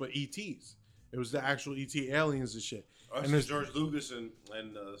one group of ETs. It was the actual ET aliens and shit. And there's George Lucas and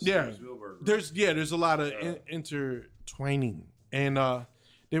Yeah. Steven Spielberg. There's a lot of intertwining, and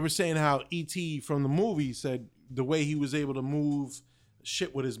they were saying how E.T. from the movie said the way he was able to move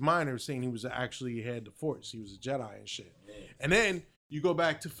shit with his mind. They were saying he had the Force. He was a Jedi and shit. Yeah. And then you go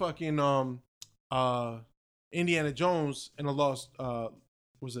back to fucking Indiana Jones and the Lost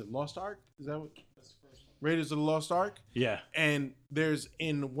was it Lost Ark? Is that what? Raiders of the Lost Ark? Yeah. And there's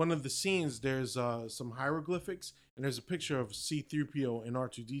in one of the scenes there's some hieroglyphics and there's a picture of C-3PO and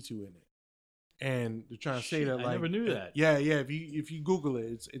R2-D2 in it. And they're trying to say that like I never knew that. Yeah, if you Google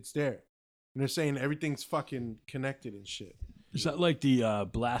it, it's there. And they're saying everything's fucking connected and shit. Is that like the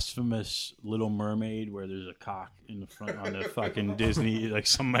blasphemous Little Mermaid where there's a cock in the front on the fucking Disney, like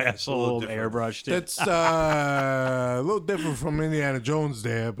some asshole airbrushed it? That's a little different from Indiana Jones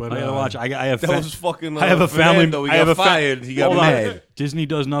there, but I gotta watch. I have. That was fucking. I have a family. Fernando. He I have got a fired. He got Hold on. mad. Disney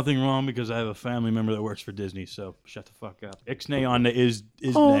does nothing wrong because I have a family member that works for Disney. So shut the fuck up. Ixnay on the is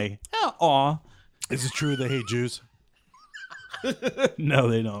nay. Aw. Is it true they hate Jews? No,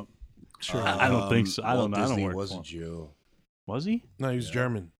 they don't. Sure. I don't think so. I don't know. I don't Disney work was for a him. Jew. Was he? No, he was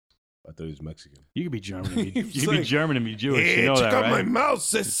German. I thought he was Mexican. You could be German. And be, you He's could be like, German and be Jewish. Hey, you know check that, out right? my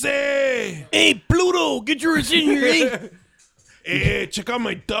mouse, sissy. Hey, Pluto, get yours in here, eh? Hey, check out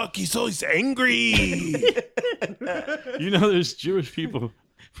my duck. He's always angry. You know, there's Jewish people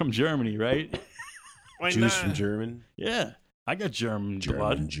from Germany, right? Jews from German. Yeah, I got German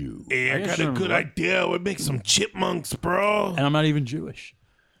blood, Jew. Hey, I got a German good blood. idea. We'll make some chipmunks, bro. and I'm not even Jewish.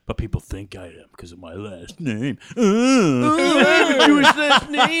 But people think I am because of my last name. Jewish last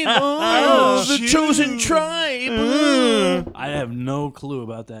name. Oh, the chosen tribe. I have no clue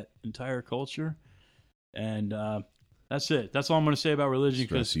about that entire culture, and that's it. That's all I'm going to say about religion.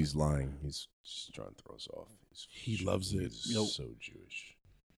 Because He's lying. He's just trying to throw us off. He loves it. He's so Jewish.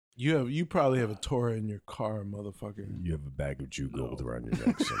 You probably have a Torah in your car, motherfucker. You have a bag of Jew gold around your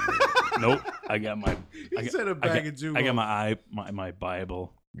neck somewhere. nope, I got my. He said a bag of Jew I got gold. my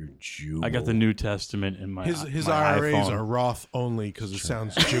Bible. You're Jew. I got the New Testament in my. His my IRAs iPhone. are Roth only because it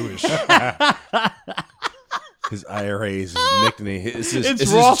sounds Jewish. His IRA is his nickname. It's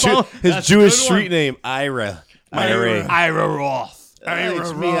It's Roth. his That's a Jewish good street one. name, Ira. IRA. Ira Roth.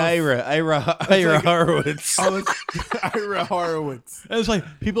 It's me, Roth. Ira Horowitz. Oh, it's Ira Horowitz. And it's like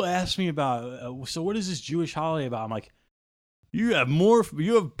people ask me about. So what is this Jewish holiday about? I'm like, you have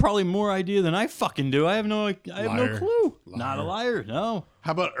probably more idea than I fucking do. I have no Liar. clue. Liar. Not a liar. No.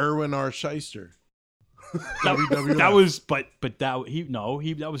 How about Erwin R. Shyster? That was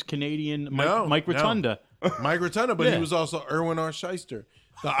that was Canadian Mike no. Rotunda. Mike Rotunda, but Yeah. he was also Erwin R. Shyster,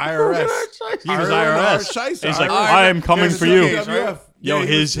 the IRS. He was Erwin R. IRS. Shyster. He's like, IRS. I am coming There's for the you. WWF. Yo, Yeah,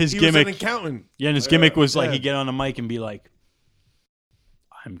 his he was gimmick. an accountant. Yeah, and his gimmick was like Yeah. he'd get on the mic and be like,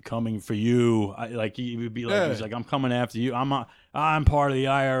 "I'm coming for you." He would be like, Yeah. "He's like, I'm coming after you. I'm part of the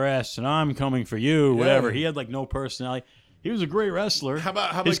IRS, and I'm coming for you." Whatever. Yeah. He had like no personality. He was a great wrestler. How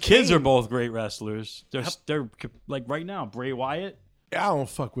about his kids Kane? are both great wrestlers. They're like right now. Bray Wyatt. Yeah, I don't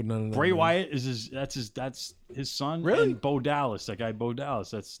fuck with none of that. Bray man. Wyatt is that's his son. Really? And Bo Dallas, that guy Bo Dallas.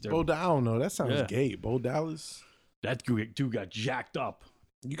 That's their, I don't know. That sounds Yeah. gay. Bo Dallas. that dude got jacked up.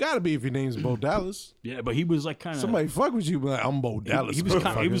 You gotta be if your name's Bo Dallas. Yeah, but he was like kind of Somebody fuck with you, but like, I'm Bo Dallas. He was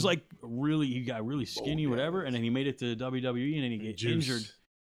motherfucker. like really. He got really skinny, whatever, and then he made it to WWE, and then he get Juice. injured.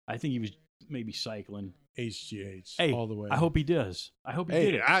 I think he was maybe cycling. HGH Hey, all the way. I hope he does. I hope he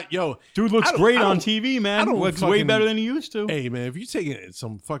did it. Dude looks I don't- great I on don't- TV, I man. don't Looks way fucking- better than he used to. Hey man, if you're taking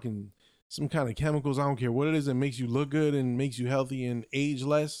some kind of chemicals, I don't care what it is that makes you look good and makes you healthy and age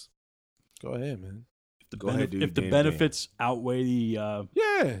less. Go ahead, man. Go ahead, dude. If the benefits outweigh the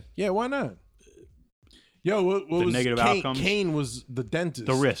Yeah, why not? Yo, what The was negative Kane, outcomes? Kane was the dentist.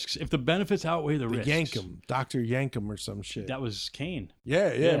 risks, if the benefits outweigh the risks, Yankum, Dr. Yankum or some shit. That was Kane.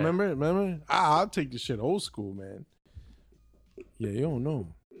 Yeah, Yeah. remember? I'll take the shit old school, man. Yeah, you don't know.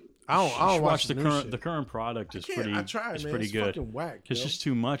 I You don't should watch the new current. shit. The current product is pretty. I tried, it's man. pretty It's good. fucking whack. It's yo. just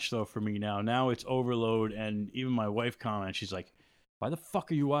too much though for me now. Now it's overload, and even my wife comments. She's like, "Why the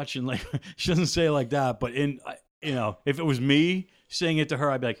fuck are you watching?" Like she doesn't say it like that, but if it was me saying it to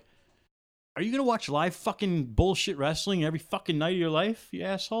her, I'd be like, "Are you gonna watch live fucking bullshit wrestling every fucking night of your life, you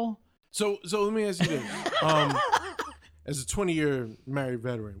asshole?" So let me ask you this: as a 20-year married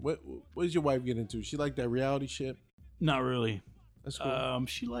veteran, what does your wife get into? She like that reality shit? Not really. That's cool.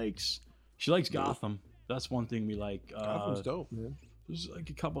 She likes Gotham. That's one thing we like. Gotham's dope, man. There's like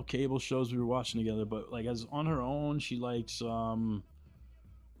a couple cable shows we were watching together, but like as on her own, she likes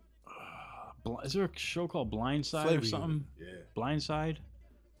is there a show called Blindside Flavor or something? Yeah. Blindside.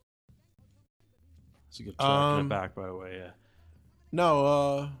 It's a good track in the back, by the way. Yeah.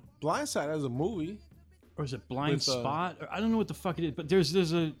 No, Blindside as a movie. Or is it Blind With, Spot? I don't know what the fuck it is, but there's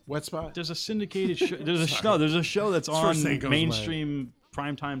a Wet Spot. there's a syndicated show. There's a show that's on first thing goes to mainstream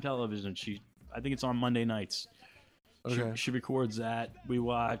primetime television. I think it's on Monday nights. Okay. She records that. We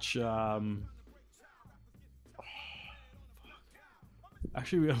watch.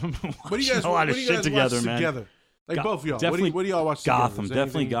 Actually, we haven't been What do you guys? watching a lot What of do you shit guys together, watch man. together? Like both of y'all. Definitely, What do y'all watch Gotham. together? Is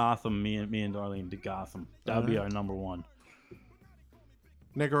Definitely anything- Gotham. Me and Darlene did Gotham. That would be our number one.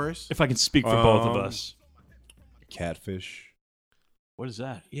 Niggerish? If I can speak for both of us. Catfish. What is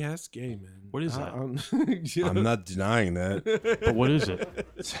that? Yeah, that's gay, man. What is that? I'm not denying that. But what is it?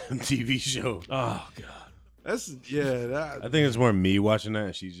 It's a TV show. Oh god. That's That, I think it's more me watching that,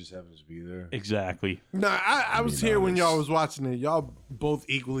 and she just happens to be there. Exactly. No, I was here when honest. y'all was watching it. Y'all both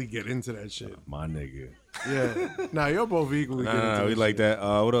equally get into that shit. My nigga. Yeah. Nah, y'all both equally get into Nah, that we like shit. that.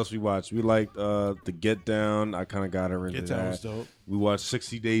 What else we watched? We liked the Get Down. I kind of got her into Get Down that. was dope. We watched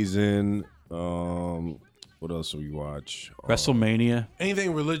 60 Days In. What else do we watch? WrestleMania.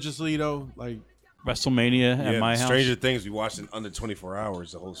 Anything religiously though, like WrestleMania at my house. Stranger Things. We watched in under 24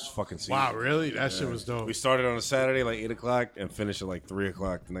 hours. The whole fucking season. wow, really? That shit was dope. We started on a Saturday like 8 o'clock and finished at like 3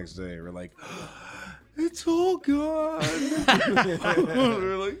 o'clock the next day. We're like, it's all gone.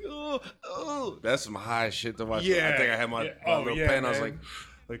 We're like, oh. That's some high shit to watch. Yeah. I think I had my little yeah, pen. I was man.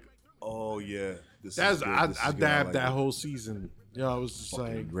 like, oh yeah. This That's is good. I This is good. dabbed like that it. whole season. Yo, I was just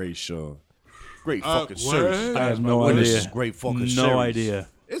Fucking like, great show. Great Uh, fucking what? series. I have Guys, no my idea. This is great fucking No series. idea.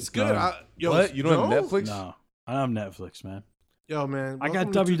 it's good. No. What? You don't have Netflix? No, I don't have Netflix, man. Yo, man. I got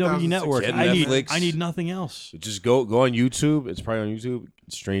welcome to WWE Network. 2016. Get I need Netflix. I need nothing else. Just go on YouTube. It's probably on YouTube.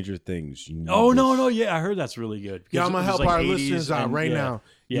 Stranger Things. You need Oh no, this. no, yeah, I heard that's really good. Yeah, I'm Because gonna it help was like our 80s listeners out and- right yeah. now.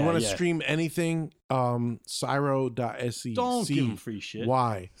 Yeah, you want to yeah. stream anything? Cyro.se. Don't give them free shit.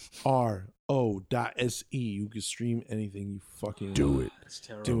 YRO.se. You can stream anything you fucking Do it. It's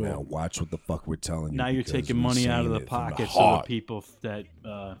terrible. Do it. Now watch what the fuck we're telling you. Now you're because taking we're money out of saying the it from pockets of the heart. people that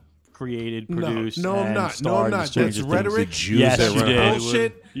created, No, produced, no, I'm and not. No, starred I'm in not. Stranger That's Things. rhetoric. The Jews Yes, that you run did. Hollywood.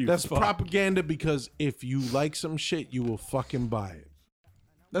 Bullshit. You That's fuck. propaganda because if you like some shit, you will fucking buy it.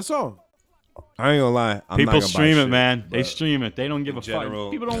 That's all. I ain't gonna lie. I'm People not gonna stream buy it, shit, man. They but stream it. They don't give a general-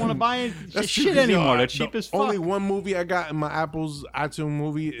 fuck. People don't want to buy it. That's shit because, yo, anymore. They're the cheap as fuck. Only one movie I got in my Apple's iTunes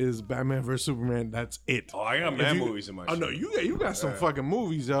movie is Batman vs Superman. That's it. Oh, I got If mad you- movies in my Oh no, shit. you got some fucking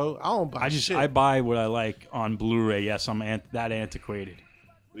movies, yo. I don't buy shit. I buy what I like on Blu-ray. Yes, I'm that antiquated.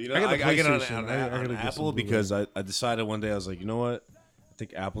 You know, I got the I get on, PlayStation. on, I on gotta get Apple some because I decided one day I was like, you know what? I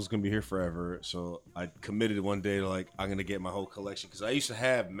think Apple's gonna be here forever. So I committed one day to like I'm gonna get my whole collection because I used to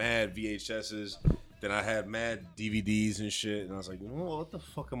have mad VHSs, then I had mad DVDs and shit, and I was like, you know what the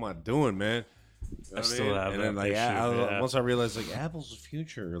fuck am I doing, man? You know what I still mean? have and that then like picture, yeah. once I realized like Apple's the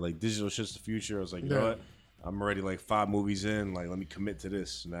future, like digital shit's the future. I was like, you know Yeah. what? I'm already like 5 movies in. Like, let me commit to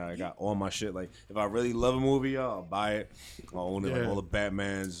this. Now I got all my shit. Like, if I really love a movie, I'll buy it. I'll own it. Like Yeah. all the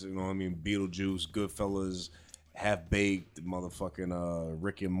Batmans. You know what I mean? Beetlejuice, Goodfellas, Half Baked, motherfucking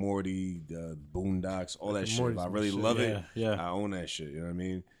Rick and Morty, the Boondocks, all that and shit. If Morty's I some really shit. love Yeah, it, yeah. I own that shit. You know what I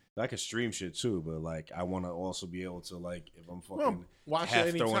mean? I can stream shit too, but like I want to also be able to like if I'm fucking Well, watch it half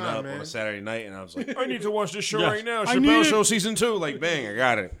throwing anytime, up man. on a Saturday night and I was like, I need to watch this show Yes. right now. I need Chappelle it. Show season 2. Like, bang, I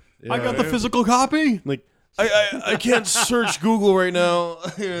got it. I got the physical copy. Like I can't search Google right now.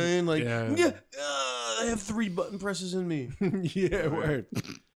 You know what I mean? Like Yeah. I have 3 button presses in me. Yeah, word.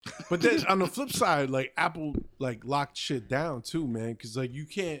 But then on the flip side, like Apple like locked shit down too, man. Cause like you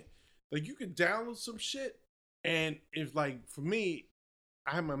can't like you can download some shit and if like for me,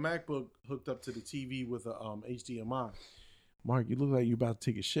 I have my MacBook hooked up to the TV with a HDMI. Mark, you look like you about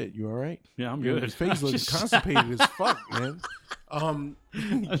to take a shit. You all right? Yeah, I'm Your good. face looks constipated as fuck, man. I'm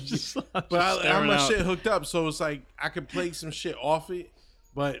just But I have staring my out. shit hooked up, so it's like I can play some shit off it.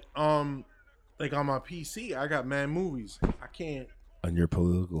 But like on my PC, I got mad movies. I can't. On your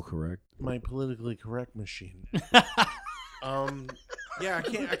political correct. My politically correct machine. Yeah,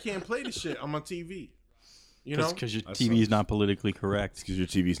 I can't play this shit on my TV. You know, Because your TV is not politically correct. Because your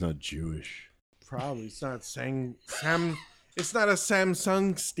TV's not Jewish. probably it's not It's not a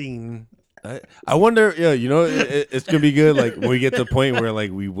Samsung Steam. I wonder, yeah, you know, it's gonna be good. Like when we get to the point where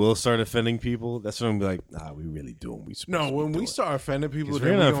like we will start offending people, that's when I'm like, nah, we really doing. No, when we start offending people, 'Cause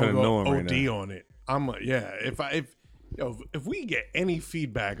then we're we're not gonna offending go no one right OD now. on it. I'm like, yeah. If we get any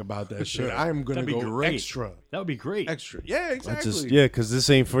feedback about that shit, I am gonna That'd be go great. extra. That would be great. Extra. Yeah, exactly. Yeah, because this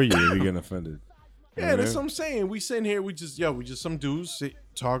ain't for you if you're getting offended. Yeah, that's what I'm saying. We sitting here, we just some dudes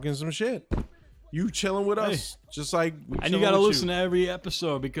talking some shit. You chilling with us, just like we And you chilling got to with listen to every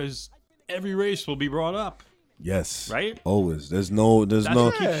episode because every race will be brought up. Yes. Right? Always. There's no. That's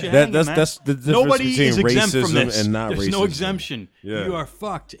what keeps you hanging, man. That's the difference Nobody between is exempt from racism this. and not There's racism. no exemption. Yeah. You are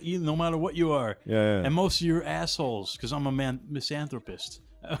fucked, no matter what you are. Yeah. And most of you are assholes because I'm a misanthropist.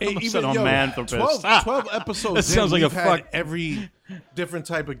 I Hey, almost said even, I'm yo, manthropist. 12 episodes. That sounds like we've a had fuck. every different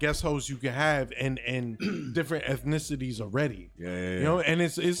type of guest host you can have, and different ethnicities already. Yeah. You know, and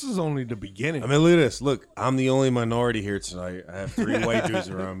this is only the beginning. I mean, look at this. Look, I'm the only minority here tonight. I have 3 white dudes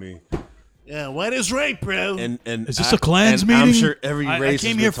around me. Yeah, what is right, bro? And Is this a Klans and I'm meeting? sure every I race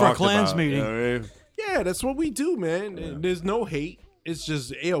came has here been for a talked Klans about, meeting. you know what I mean? Yeah, that's what we do, man. There's no hate. It's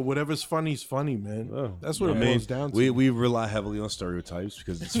just, whatever's funny is funny, man. Oh, That's what I it mean, boils down to. We rely heavily on stereotypes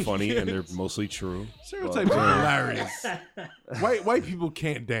because it's funny and they're mostly true. Stereotypes are hilarious. White people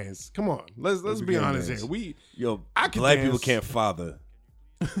can't dance. Come on, let's be can't honest dance. here. Black people dance. can't father.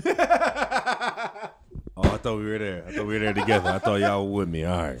 Oh, I thought we were there. I thought we were there together. I thought y'all were with me.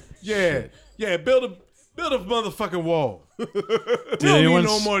 All right. Yeah. Build a motherfucking wall. We don't anyone need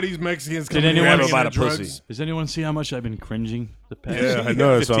no s- more of these Mexicans Did coming anyone here about bringing a drugs. pussy? Does anyone see how much I've been cringing the past Yeah, I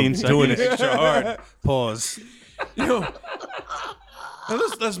know. So 15 I'm seconds? doing it extra hard. Pause. Yo, now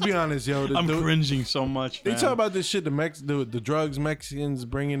let's be honest, yo. I'm cringing so much, They man. talk about this shit. The drugs Mexicans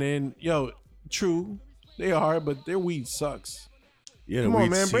bringing in. Yo, true, they are, but their weed sucks. Yeah, Come the on, weed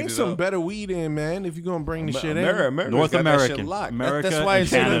man. Bring seeded some up. better weed in, man. If you're gonna bring the shit in. America's North got that shit American. locked. America That's why and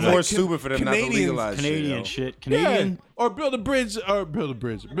it's even Canada. more Like, stupid for them not to Canadians- legalize Canadian shit. shit. Canadian. Yeah. Or build a bridge.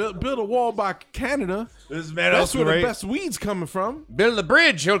 Build a wall by Canada. This man That's where the best weed's coming from. Build a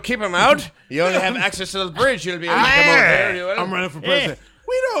bridge. You'll keep them out. You only have access to the bridge. You'll be able to come over there. I'm running for president.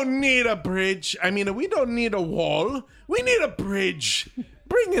 We don't need a bridge. I mean, we don't need a wall. We need a bridge.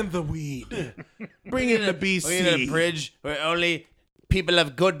 Bring in the weed. Bring in the BC. We need a bridge where only people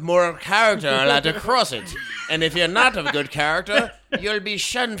of good moral character are allowed to cross it. And if you're not of good character, you'll be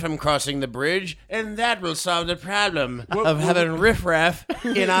shunned from crossing the bridge, and that will solve the problem of having riffraff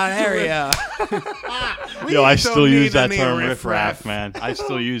in our area. Yo, I don't still use need that any term riffraff. riffraff, man. I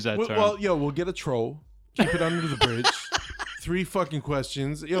still use that term. Well, yo, we'll get a troll. Keep it under the bridge. 3 fucking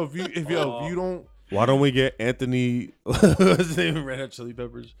questions. Yo, if you don't. Why don't we get Anthony? What's his name? Red Hot Chili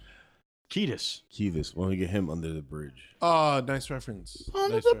Peppers. Kiedis. Kivas. Why don't we get him under the bridge? Nice reference.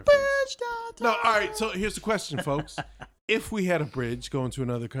 Nice reference. No, all right. So here's the question, folks. If we had a bridge going to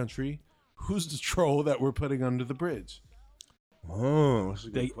another country, who's the troll that we're putting under the bridge? Oh, that's a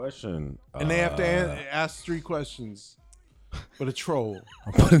good question. And they have to ask 3 questions. But a troll.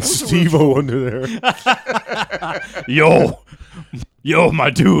 I'm putting Steve-O under there. Yo, my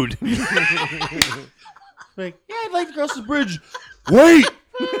dude. Like, yeah, I'd like to cross the bridge. Wait!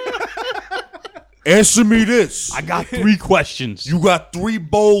 Answer me this. I got 3 questions. You got 3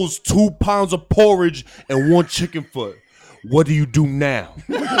 bowls, 2 pounds of porridge, and 1 chicken foot. What do you do now?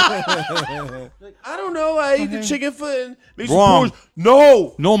 I don't know. I eat the chicken foot and Make some Wrong. porridge.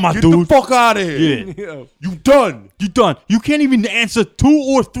 No. No, my Get dude. the fuck out of here. Yeah. Yo, You done. You done. You can't even answer 2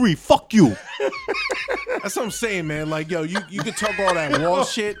 or 3. Fuck you. that's what I'm saying, man. Like, yo, you can talk all that wall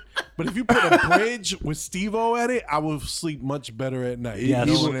shit, but if you put a bridge with Steve-O at it, I will sleep much better at night. Yes.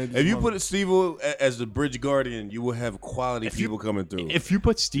 He Knowing will- that if you mother- put Steve-O as the bridge guardian, you will have quality people coming through. If you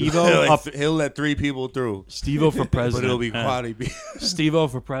put Steve-O Like, up, he'll let 3 people through, Steve-O for president. but it'll be man. quality people. Steve-O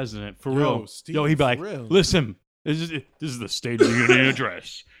for president. For real. Steve, Yo, he'd be like, for real. listen, this is the State of the Union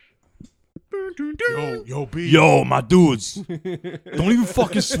address. Yo, B. Yo, my dudes, don't even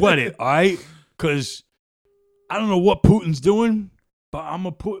fucking sweat it, all right? Because I don't know what Putin's doing, but I'm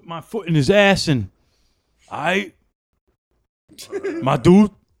going to put my foot in his ass and, all right? My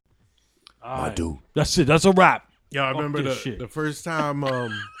dude? My dude. That's it. That's a wrap. Yo, I remember this shit. the first time.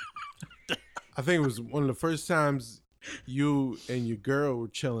 I think it was one of the first times you and your girl were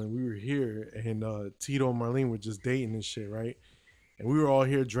chilling. We were here, and Tito and Marlene were just dating and shit, right? And we were all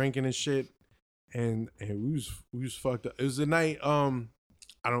here drinking and shit, and we was fucked up. It was the night. I'll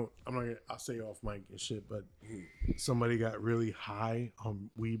say off mic and shit, but somebody got really high on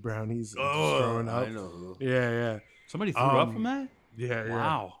weed brownies and just throwing up. I know. Yeah. Somebody threw up from that? Yeah, yeah.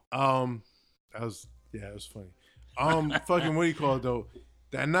 Wow. That was it was funny. Fucking what do you call it though?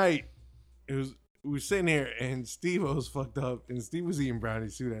 That night, we were sitting here and Steve was fucked up, and Steve was eating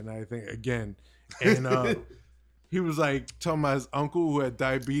brownies too that night, I think, again. And he was like talking about his uncle who had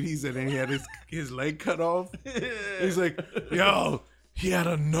diabetes, and then he had his leg cut off. He's like, yo, he had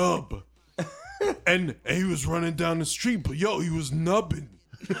a nub. And he was running down the street, but yo, he was nubbing.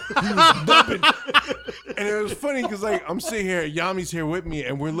 He was nubbing. And it was funny because like I'm sitting here, Yami's here with me,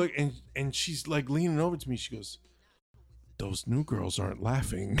 and we're looking, and she's like leaning over to me. She goes, "Those new girls aren't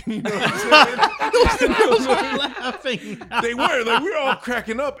laughing." You know what I'm saying? Those new girls aren't laughing. They were like we were all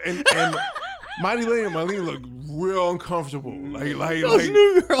cracking up, and Mighty Lane and Marlene looked real uncomfortable. Like Those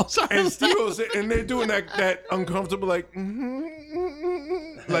new girls aren't and Steve laughing. was, and they're doing that uncomfortable like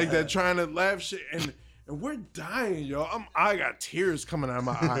like that trying to laugh shit, and we're dying, yo. I got tears coming out of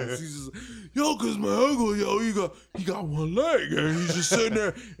my eyes. He's just, yo, cause my uncle, yo, he got one leg, and he's just sitting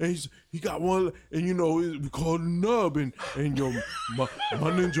there, and he got one, and you know we called him nub, and yo, my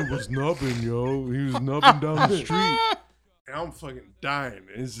ninja was nubbing, yo. He was nubbing down the street, and I'm fucking dying.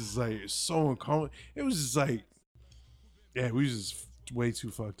 It's just like it's so uncomfortable. It was just like, yeah, we was just way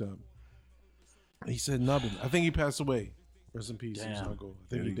too fucked up. He said nubbing. I think he passed away. Rest in peace, his uncle. I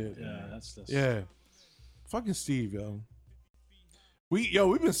think he did. Yeah, that's Yeah. Fucking Steve, yo. We've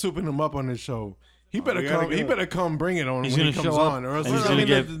been souping him up on this show. He better come. He better come bring it on He's when gonna he comes show up, on. Or else and he's I gonna mean,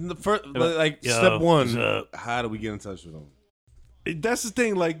 get the first, like Yo, step what's one. up? How do we get in touch with him? that's the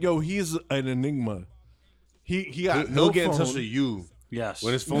thing. Like, yo, he's an enigma. He got He'll no get in touch phone. with you. yes.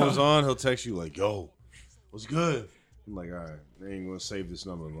 When his phone's on, he'll text you like, "Yo, what's good?" I'm like, "All right, they ain't gonna save this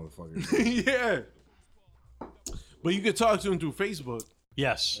number, motherfucker." Yeah. But you can talk to him through Facebook.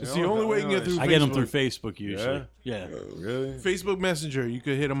 Yes. It's the only way you can get through Facebook. I get them through Facebook usually. Yeah. Really? Facebook Messenger. You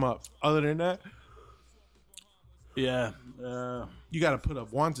could hit him up. Other than that, Yeah. you got to put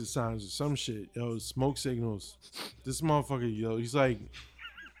up wanted signs or some shit. Yo, smoke signals. This motherfucker, yo, he's like,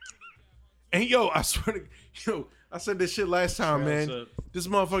 and yo, I swear to, yo, I said this shit last time, man. This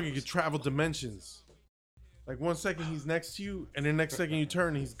motherfucker could travel dimensions. Like 1 second he's next to you, and the next second you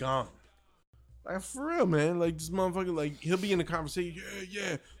turn, he's gone. Like for real, man. Like this motherfucker, like he'll be in the conversation,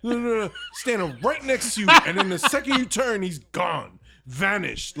 yeah, no, standing right next to you, and then the second you turn, he's gone,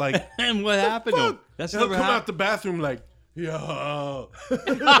 vanished. Like, And what happened to him? That's he'll never come out happened. the bathroom like, yo.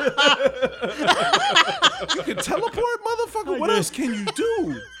 You can teleport, motherfucker. What else can you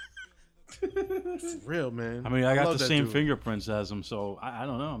do? For real, man. I mean, I got love the that same dude. fingerprints as him, so I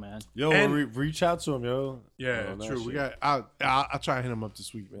don't know, man. Yo, And- reach out to him, yo. Yeah, On that true. We shit. got. I'll try to hit him up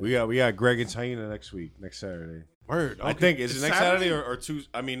this week, man. We got Greg and Taina next Saturday. Word. I okay. think is It's it next Saturday or two?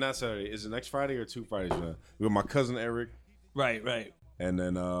 I mean, not Saturday. Is it next Friday or 2 Fridays? We got my cousin Eric, Right. and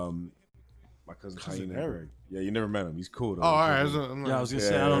then my cousin Taina and Eric. Greg. Yeah, you never met him. He's cool though. Oh, all right. He's cool. I'm Yeah, I was gonna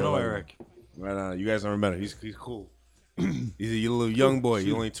say Yeah, I don't yeah, know like- Eric. Right now, you guys never met him. He's cool. He's a little young boy.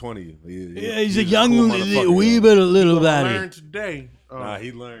 He's only 20. Yeah, he's a young, cool motherfucker, wee yo. bit of little I body. learned today. Nah,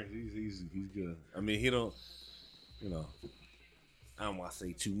 he learned. He's good. I mean, he don't. You know, I don't want to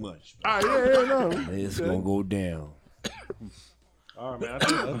say too much. But No. it's gonna go down. All right, man.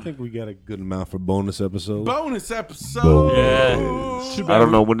 I think we got a good amount for bonus episode. Bonus episode. Yeah. I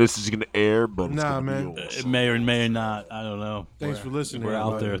don't know when this is gonna air, but it's Nah, gonna man. be It awesome. may or may not. I don't know. Thanks for listening. We're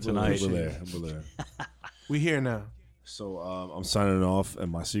out there everybody. tonight. We're there. We here now. So I'm signing off,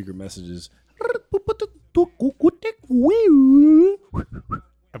 and my secret message is.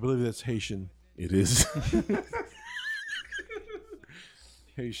 I believe that's Haitian. It is.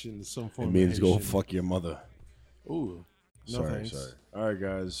 Haitian is some form It of means Haitian. go fuck your mother. Ooh. No Sorry, thanks. sorry. All right,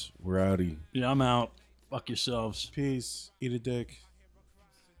 guys, we're outie. Yeah, I'm out. Fuck yourselves. Peace. Eat a dick.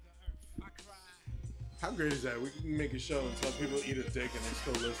 How great is that? We can make a show and tell people to eat a dick and they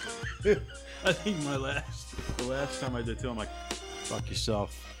still listen. I think the last time I did too, I'm like, fuck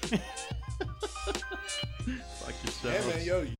yourself. Fuck yourself. Yeah, man, yo.